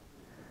easily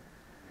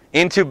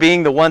into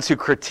being the ones who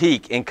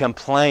critique and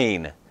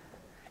complain.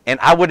 And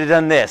I would have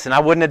done this, and I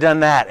wouldn't have done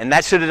that, and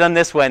that should have done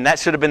this way, and that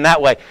should have been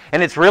that way.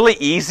 And it's really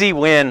easy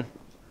when,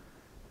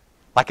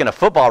 like in a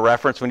football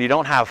reference, when you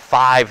don't have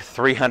 5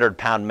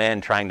 300-pound men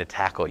trying to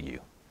tackle you.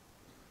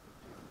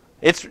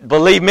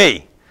 Believe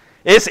me,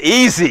 it's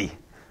easy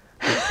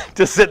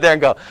to sit there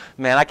and go,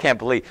 man, I can't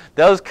believe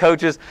those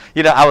coaches.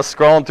 I was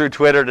scrolling through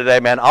Twitter today,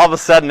 man. All of a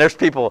sudden, there's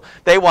people,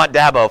 they want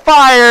Dabo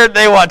fired.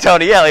 They want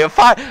Tony Elliott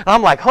fired. And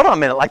I'm like, hold on a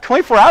minute. Like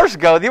 24 hours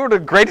ago, they were the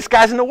greatest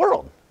guys in the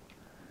world.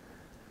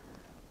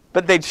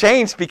 But they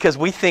changed because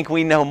we think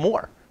we know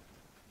more.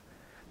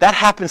 That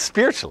happens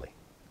spiritually.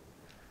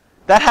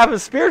 So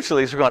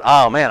we're going,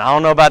 oh, man, I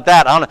don't know about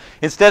that. I don't know.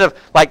 Instead of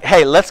like,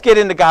 hey, let's get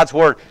into God's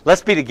Word.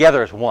 Let's be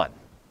together as one.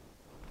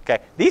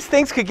 Okay? These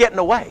things could get in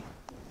the way.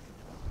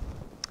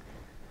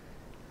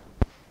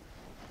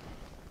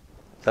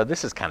 So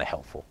this is kind of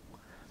helpful.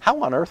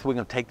 How on earth are we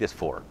going to take this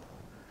forward?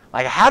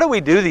 Like, how do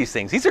we do these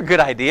things? These are good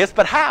ideas,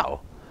 but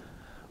how?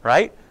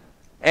 Right?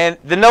 And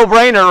the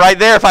no-brainer right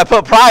there, if I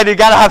put pride, you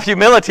got to have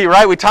humility,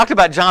 right? We talked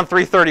about John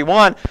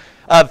 3:31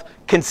 of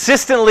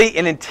consistently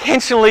and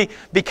intentionally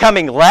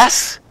becoming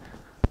less.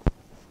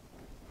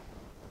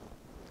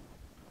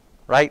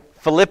 Right?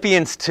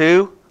 Philippians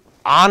 2,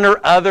 honor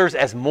others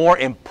as more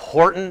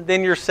important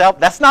than yourself.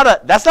 That's not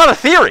a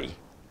theory.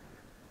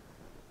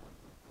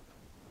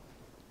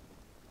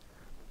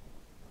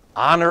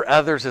 Honor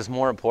others is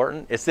more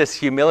important. It's this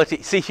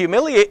humility. See,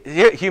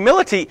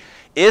 humility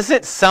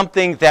isn't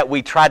something that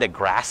we try to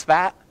grasp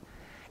at.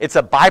 It's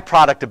a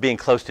byproduct of being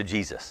close to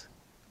Jesus.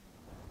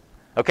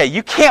 Okay,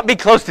 you can't be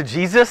close to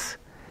Jesus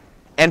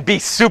and be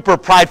super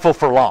prideful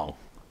for long. All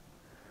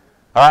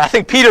right, I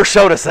think Peter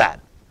showed us that.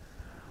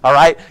 All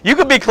right, you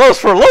can be close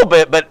for a little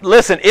bit, but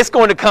listen, it's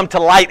going to come to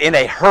light in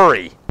a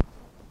hurry.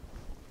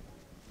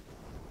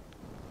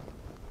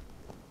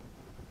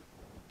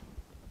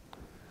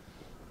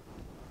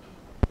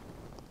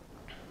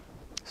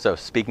 So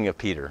speaking of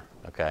Peter,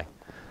 okay,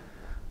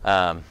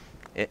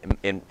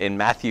 in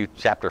Matthew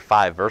chapter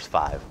 5, verse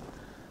 5,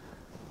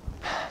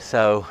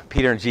 so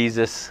Peter and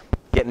Jesus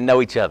getting to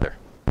know each other.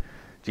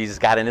 Jesus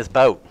got in his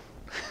boat.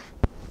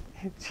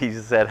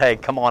 Jesus said, hey,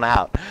 come on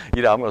out.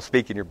 I'm going to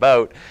speak in your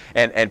boat.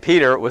 And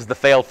Peter was the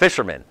failed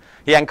fisherman.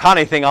 He hadn't caught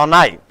anything all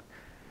night.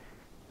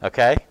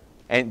 Okay?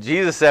 And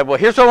Jesus said, well,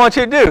 here's what I want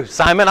you to do,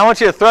 Simon. I want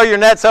you to throw your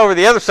nets over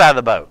the other side of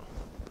the boat.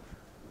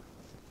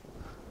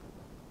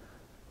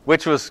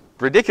 Which was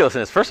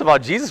ridiculousness. First of all,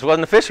 Jesus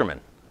wasn't a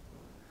fisherman.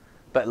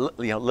 But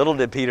little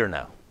did Peter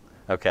know.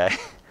 Okay?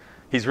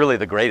 He's really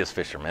the greatest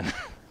fisherman.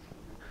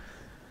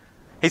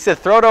 He said,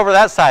 throw it over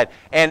that side.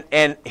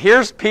 And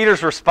here's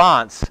Peter's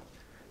response.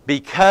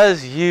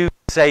 Because you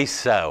say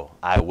so,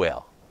 I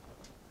will.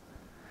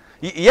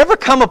 You ever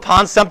come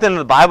upon something in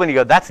the Bible and you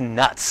go, that's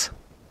nuts?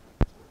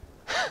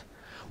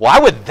 Why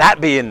would that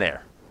be in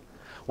there?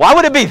 Why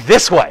would it be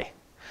this way?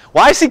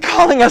 Why is he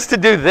calling us to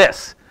do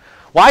this?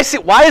 Why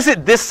is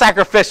it this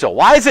sacrificial?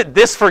 Why is it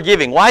this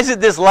forgiving? Why is it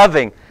this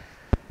loving?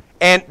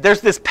 And there's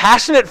this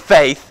passionate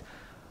faith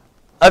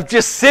of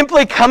just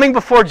simply coming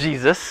before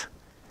Jesus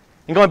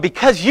and going,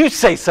 because you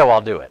say so,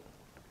 I'll do it.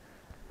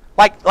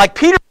 Like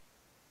Peter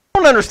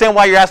don't understand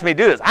why you're asking me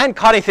to do this. I hadn't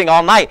caught anything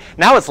all night.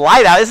 Now it's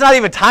light out. It's not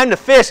even time to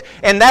fish,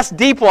 and that's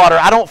deep water.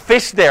 I don't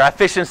fish there. I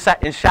fish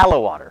in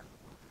shallow water.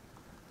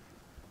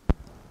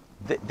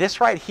 This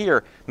right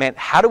here, man,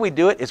 how do we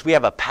do it? Is we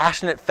have a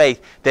passionate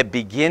faith that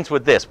begins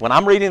with this. When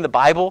I'm reading the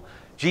Bible,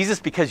 Jesus,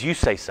 because you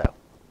say so.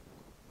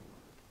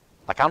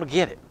 Like, I don't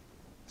get it.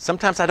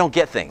 Sometimes I don't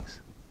get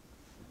things,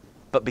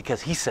 but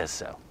because he says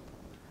so.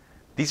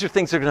 These are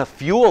things that are going to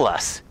fuel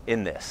us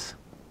in this.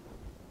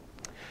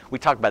 We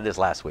talked about this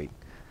last week.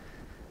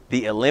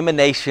 The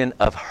elimination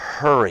of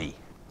hurry.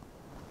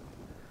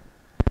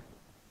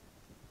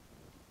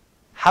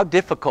 How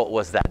difficult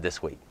was that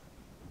this week?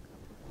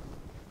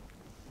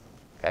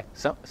 Okay,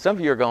 some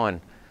of you are going,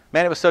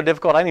 man, it was so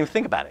difficult, I didn't even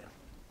think about it.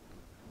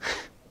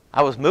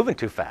 I was moving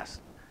too fast.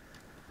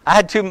 I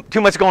had too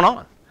much going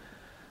on.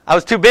 I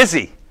was too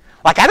busy.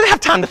 Like, I didn't have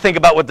time to think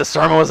about what the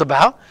sermon was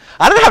about.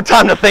 I didn't have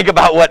time to think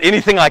about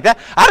anything like that.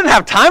 I didn't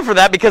have time for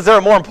that because there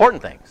are more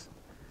important things.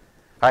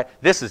 All right,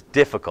 this is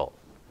difficult.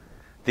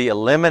 The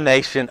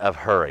elimination of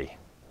hurry.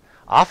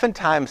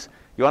 Oftentimes,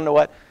 you want to know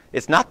what?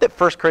 It's not that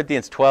 1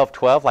 Corinthians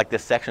 12:12, like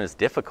this section, is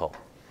difficult.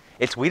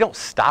 It's we don't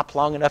stop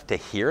long enough to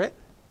hear it,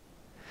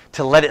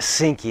 to let it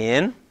sink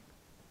in,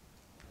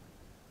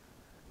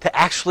 to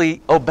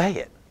actually obey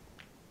it.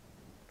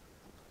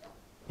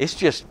 It's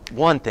just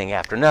one thing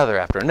after another,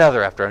 after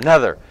another, after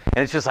another.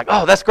 And it's just like,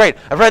 oh, that's great.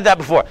 I've read that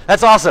before.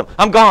 That's awesome.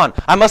 I'm gone.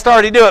 I must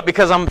already do it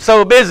because I'm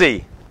so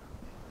busy.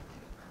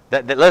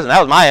 Listen, that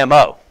was my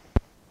MO.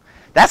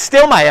 That's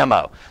still my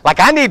MO. Like,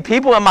 I need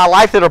people in my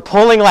life that are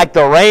pulling like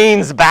the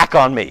reins back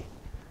on me.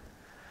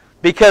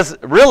 Because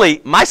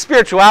really, my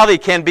spirituality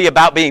can be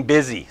about being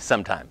busy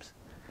sometimes.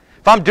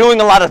 If I'm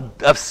doing a lot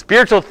of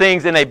spiritual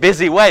things in a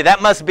busy way,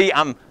 that must be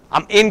I'm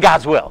in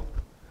God's will.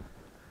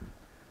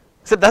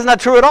 Except that's not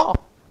true at all.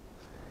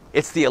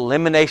 It's the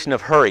elimination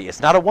of hurry. It's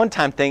not a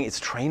one-time thing. It's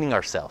training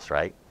ourselves,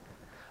 right?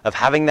 Of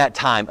having that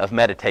time of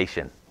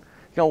meditation.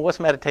 You know,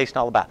 what's meditation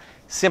all about?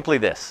 Simply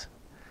this.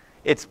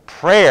 It's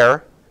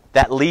prayer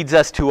that leads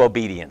us to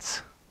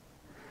obedience.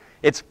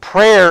 It's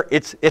prayer,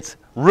 it's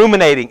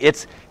ruminating,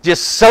 it's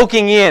just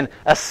soaking in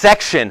a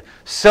section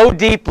so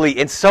deeply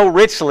and so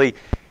richly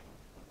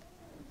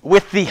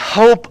with the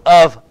hope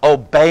of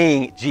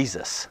obeying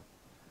Jesus.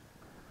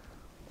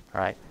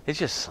 All right? It's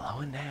just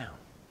slowing down.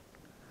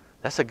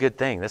 That's a good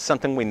thing. That's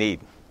something we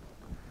need.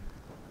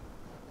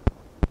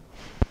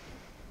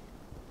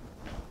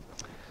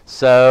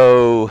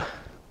 So,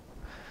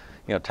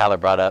 you know, Tyler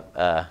brought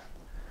up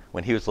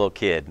when he was a little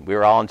kid, we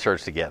were all in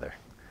church together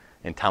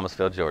in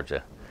Thomasville,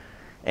 Georgia.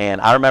 And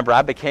I remember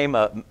I became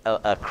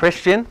a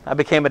Christian. I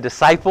became a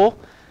disciple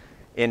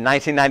in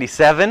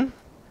 1997.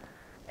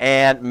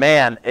 And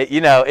man,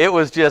 it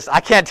was just,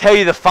 I can't tell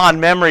you the fond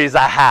memories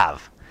I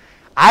have.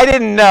 I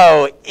didn't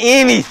know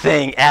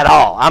anything at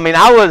all. I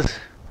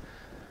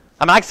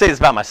can say this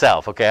about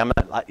myself, okay?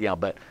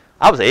 But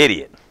I was an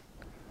idiot.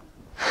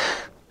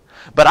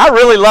 But I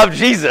really loved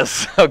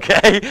Jesus,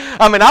 okay?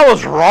 I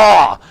was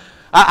raw.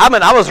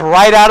 I was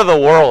right out of the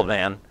world,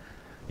 man.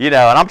 And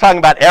I'm talking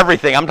about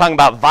everything. I'm talking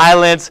about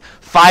violence,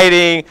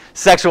 fighting,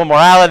 sexual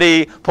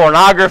morality,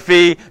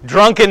 pornography,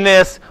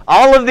 drunkenness,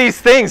 all of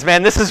these things,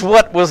 man. This is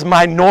what was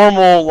my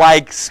normal,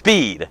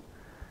 speed.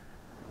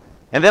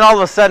 And then all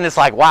of a sudden, it's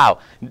like, wow,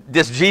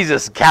 this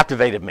Jesus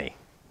captivated me.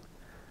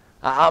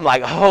 I'm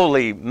like,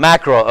 holy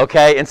mackerel,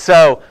 okay? And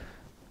so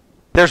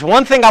there's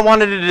one thing I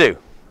wanted to do.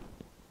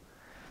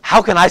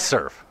 How can I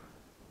serve?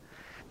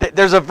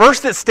 There's a verse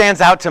that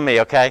stands out to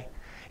me, okay?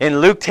 In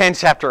Luke 10,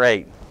 chapter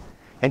 8.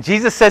 And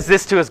Jesus says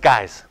this to his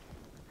guys.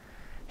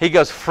 He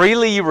goes,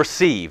 freely you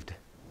received,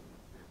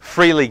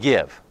 freely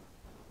give.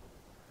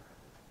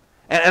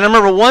 And I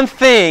remember one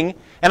thing,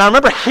 and I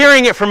remember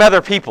hearing it from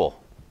other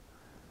people.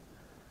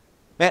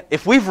 Man,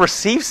 if we've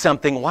received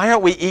something, why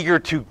aren't we eager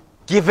to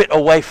give it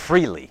away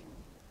freely?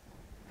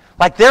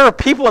 Like, there are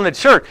people in the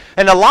church,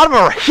 and a lot of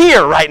them are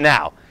here right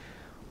now,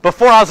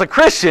 before I was a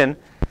Christian,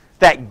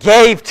 that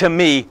gave to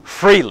me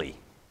freely,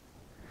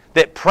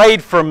 that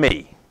prayed for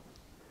me,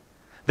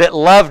 that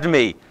loved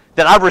me,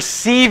 that I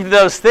received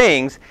those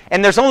things,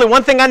 and there's only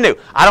one thing I knew.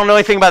 I don't know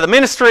anything about the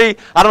ministry.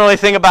 I don't know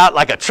anything about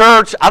a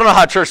church. I don't know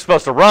how a church is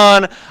supposed to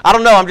run. I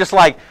don't know. I'm just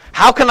like,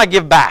 how can I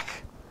give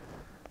back?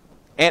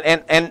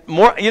 And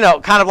more,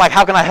 kind of like,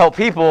 how can I help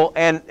people?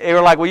 And they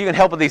were like, well, you can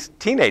help with these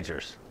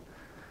teenagers.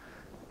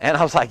 And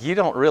I was like, you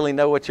don't really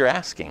know what you're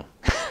asking.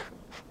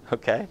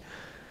 Okay?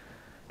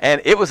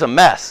 And it was a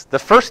mess. The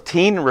first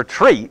teen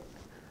retreat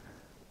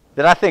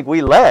that I think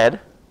we led,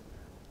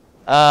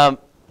 that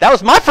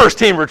was my first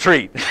teen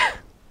retreat.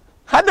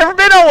 I'd never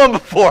been on one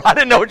before. I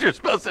didn't know what you're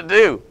supposed to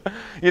do.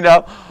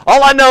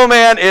 All I know,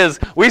 man, is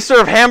we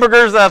served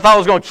hamburgers that I thought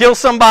was going to kill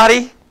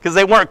somebody because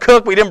they weren't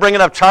cooked. We didn't bring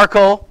enough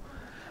charcoal.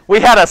 We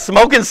had a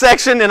smoking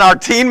section in our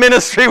teen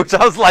ministry, which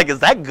I was like, is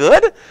that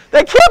good?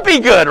 That can't be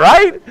good,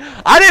 right?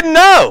 I didn't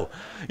know.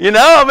 You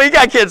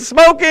got kids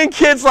smoking,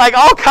 kids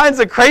all kinds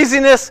of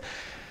craziness.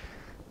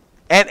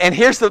 And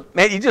here's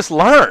man, you just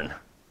learn.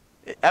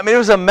 I mean, it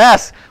was a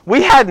mess.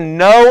 We had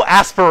no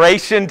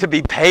aspiration to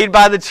be paid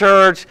by the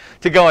church,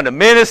 to go into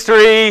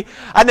ministry.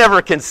 I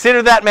never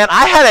considered that, man.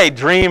 I had a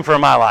dream for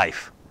my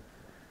life,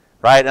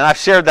 right? And I've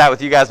shared that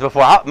with you guys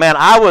before.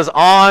 I was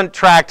on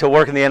track to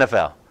work in the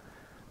NFL.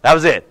 That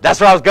was it.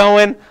 That's where I was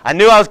going. I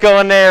knew I was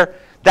going there.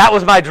 That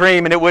was my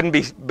dream, and it wouldn't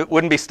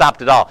be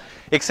stopped at all.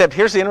 Except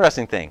here's the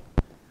interesting thing,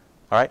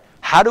 all right?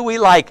 How do we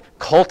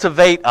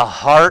cultivate a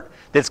heart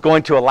that's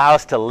going to allow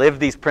us to live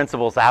these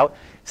principles out?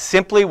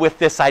 Simply with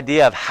this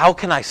idea of how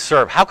can I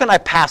serve? How can I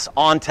pass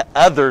on to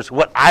others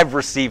what I've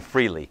received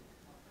freely?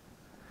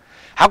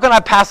 How can I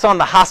pass on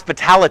the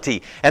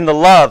hospitality and the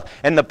love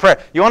and the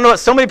prayer? You want to know what?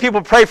 So many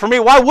people pray for me.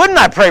 Why wouldn't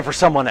I pray for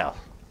someone else?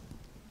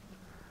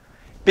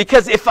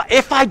 Because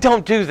if I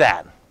don't do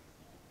that,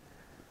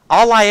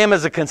 all I am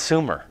is a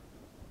consumer.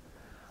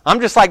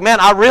 I'm just like, man,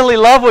 I really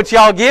love what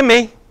y'all give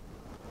me.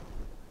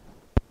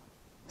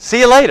 See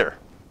you later.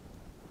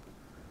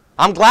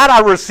 I'm glad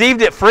I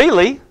received it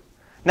freely.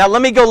 Now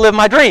let me go live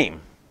my dream,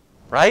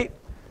 right?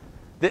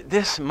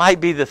 This might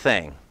be the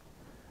thing.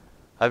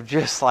 Of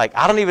just I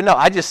don't even know.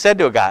 I just said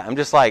to a guy, I'm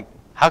just like,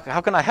 how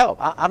can I help?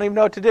 I don't even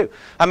know what to do.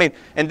 I mean,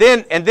 and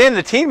then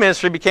the teen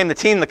ministry became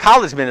the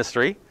college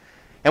ministry,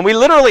 and we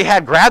literally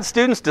had grad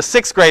students to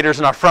sixth graders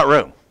in our front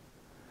room.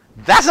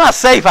 That's not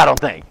safe, I don't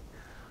think.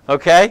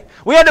 Okay?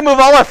 We had to move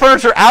all our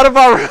furniture out of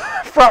our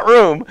front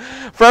room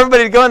for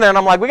everybody to go in there, and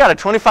I'm like, we got a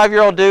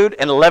 25-year-old dude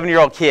and an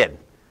 11-year-old kid.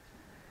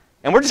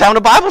 And we're just having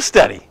a Bible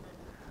study.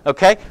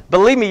 Okay?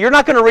 Believe me, you're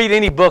not going to read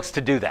any books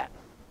to do that.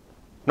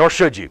 Nor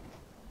should you.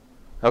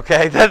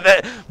 Okay?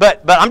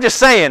 But I'm just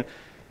saying,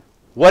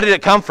 what did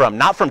it come from?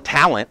 Not from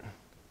talent.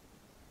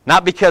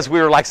 Not because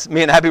we were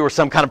me and Abby were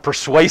some kind of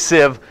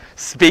persuasive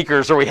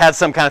speakers or we had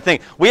some kind of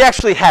thing. We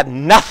actually had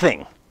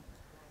nothing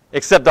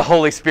except the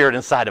Holy Spirit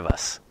inside of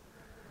us.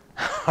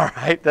 All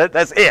right?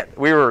 That's it.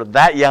 We were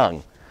that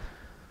young.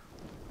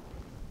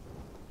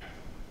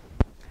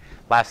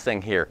 Last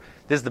thing here.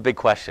 This is the big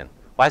question.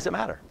 Why does it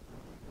matter?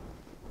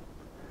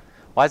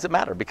 Why does it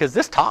matter? Because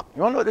this talk,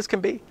 you want to know what this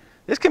can be?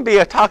 This can be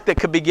a talk that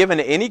could be given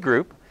to any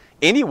group,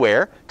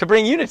 anywhere, to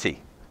bring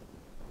unity.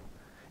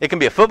 It can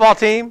be a football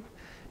team.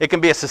 It can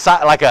be a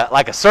society,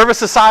 like a service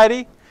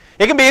society.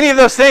 It can be any of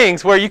those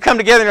things where you come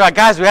together and you're like,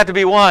 guys, we have to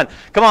be one.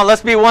 Come on,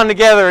 let's be one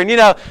together. And,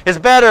 it's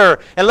better.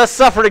 And let's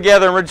suffer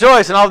together and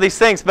rejoice and all these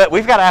things. But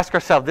we've got to ask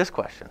ourselves this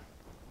question.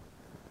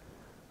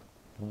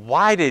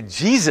 Why did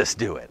Jesus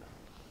do it?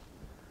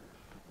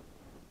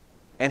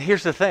 And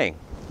here's the thing.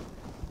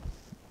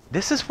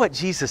 This is what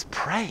Jesus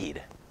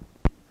prayed.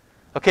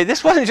 Okay,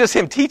 this wasn't just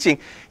him teaching.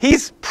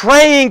 He's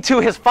praying to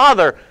his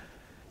Father.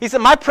 He said,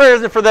 my prayer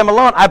isn't for them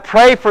alone. I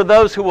pray for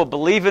those who will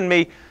believe in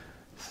me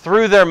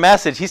through their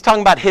message. He's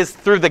talking about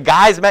through the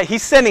guys.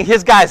 He's sending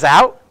his guys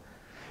out.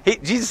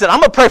 Jesus said, I'm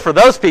going to pray for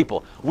those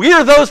people. We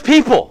are those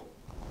people.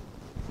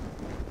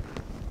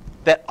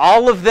 That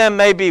all of them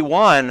may be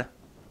one,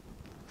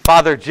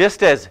 Father,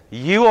 just as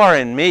you are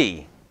in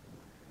me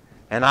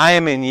and I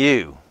am in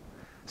you.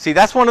 See,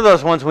 that's one of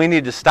those ones we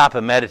need to stop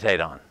and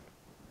meditate on.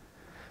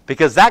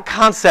 Because that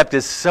concept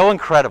is so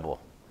incredible.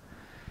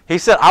 He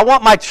said, I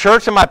want my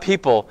church and my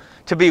people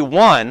to be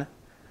one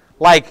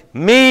like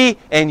me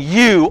and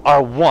you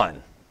are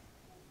one.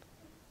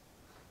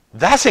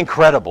 That's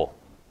incredible.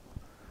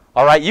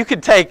 All right, you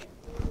could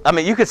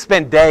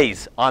spend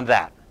days on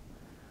that.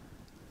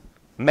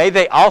 May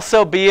they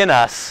also be in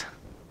us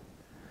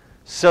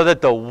so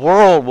that the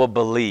world will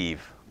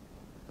believe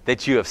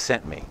that you have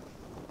sent me.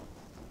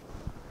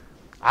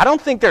 I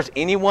don't think there's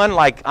anyone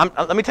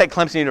let me take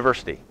Clemson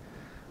University.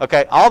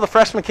 Okay, all the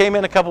freshmen came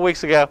in a couple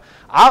weeks ago.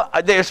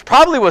 This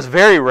probably was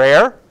very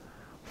rare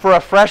for a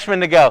freshman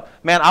to go,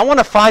 man, I want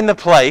to find the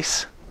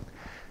place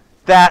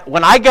that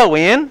when I go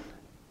in,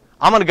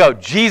 I'm going to go,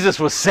 Jesus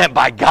was sent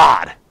by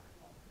God.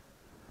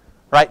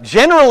 Right?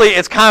 Generally,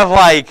 it's kind of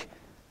like,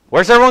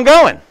 where's everyone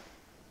going?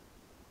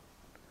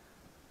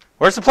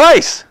 Where's the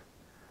place?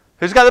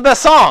 Who's got the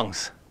best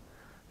songs?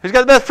 Who's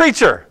got the best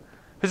preacher?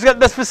 Who's got the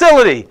best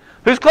facility?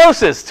 Who's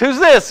closest? Who's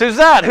this? Who's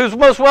that? Who's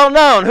most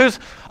well-known? Who's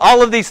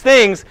all of these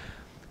things?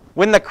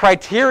 When the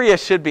criteria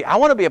should be, I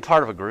want to be a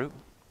part of a group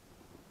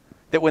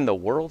that when the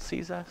world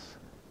sees us,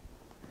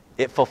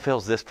 it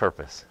fulfills this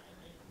purpose.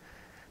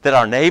 That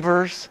our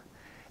neighbors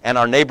and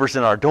our neighbors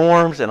in our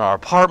dorms and our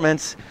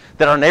apartments,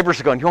 that our neighbors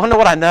are going, you want to know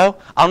what I know?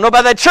 I don't know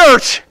about that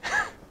church.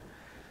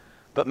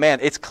 But man,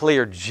 it's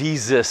clear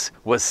Jesus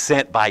was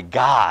sent by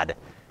God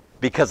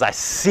because I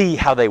see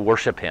how they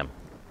worship him.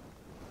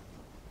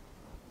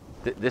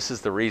 This is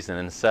the reason.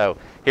 And so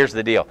here's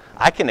the deal.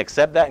 I can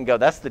accept that and go,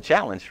 that's the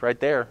challenge right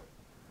there.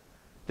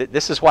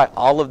 This is why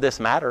all of this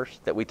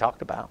matters that we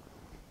talked about.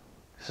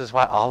 This is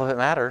why all of it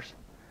matters.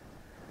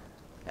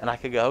 And I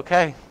could go,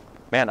 okay,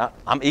 man,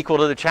 I'm equal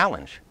to the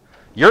challenge.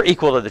 You're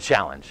equal to the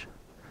challenge.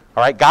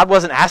 All right? God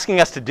wasn't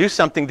asking us to do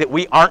something that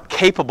we aren't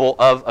capable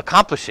of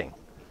accomplishing.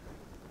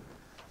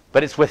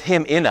 But it's with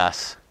him in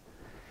us.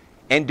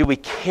 And do we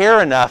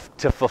care enough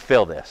to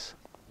fulfill this?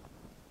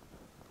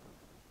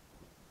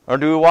 Or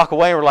do we walk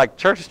away and we're like,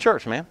 church is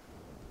church, man.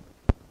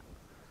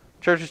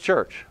 Church is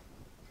church.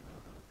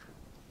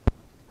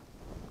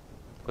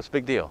 What's the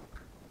big deal?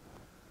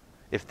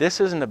 If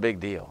this isn't a big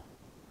deal,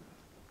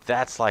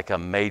 that's like a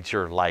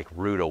major, like,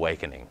 rude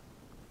awakening.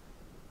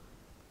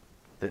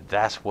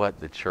 That's what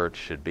the church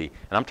should be.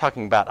 And I'm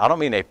talking about, I don't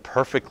mean a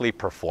perfectly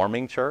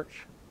performing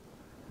church,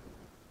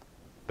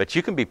 but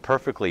you can be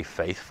perfectly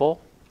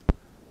faithful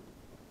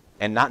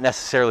and not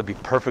necessarily be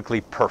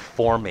perfectly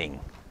performing.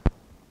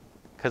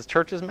 Because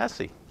church is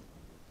messy.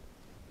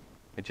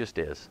 It just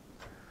is.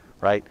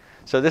 Right?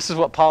 So this is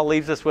what Paul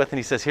leaves us with, and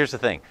he says, here's the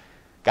thing.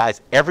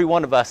 Guys, every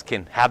one of us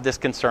can have this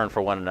concern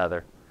for one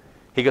another.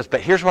 He goes,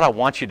 but here's what I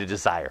want you to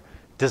desire.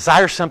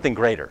 Desire something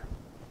greater.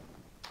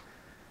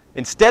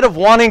 Instead of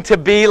wanting to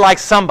be like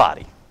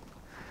somebody,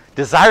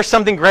 desire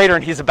something greater,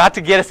 and he's about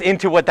to get us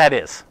into what that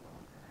is.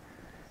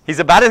 He's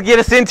about to get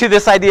us into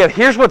this idea of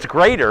here's what's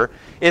greater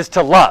is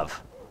to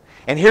love.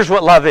 And here's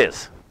what love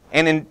is.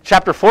 And in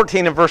chapter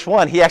 14 and verse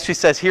 1, he actually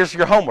says, here's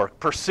your homework,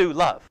 pursue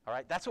love. All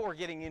right, that's what we're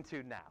getting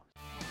into now.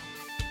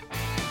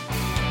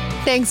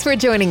 Thanks for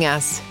joining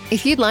us.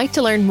 If you'd like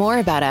to learn more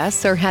about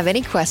us or have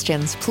any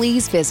questions,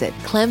 please visit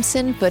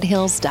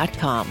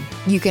ClemsonFoothills.com.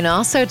 You can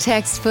also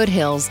text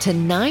Foothills to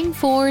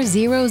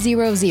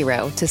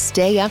 94000 to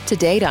stay up to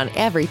date on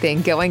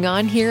everything going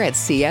on here at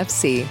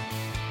CFC.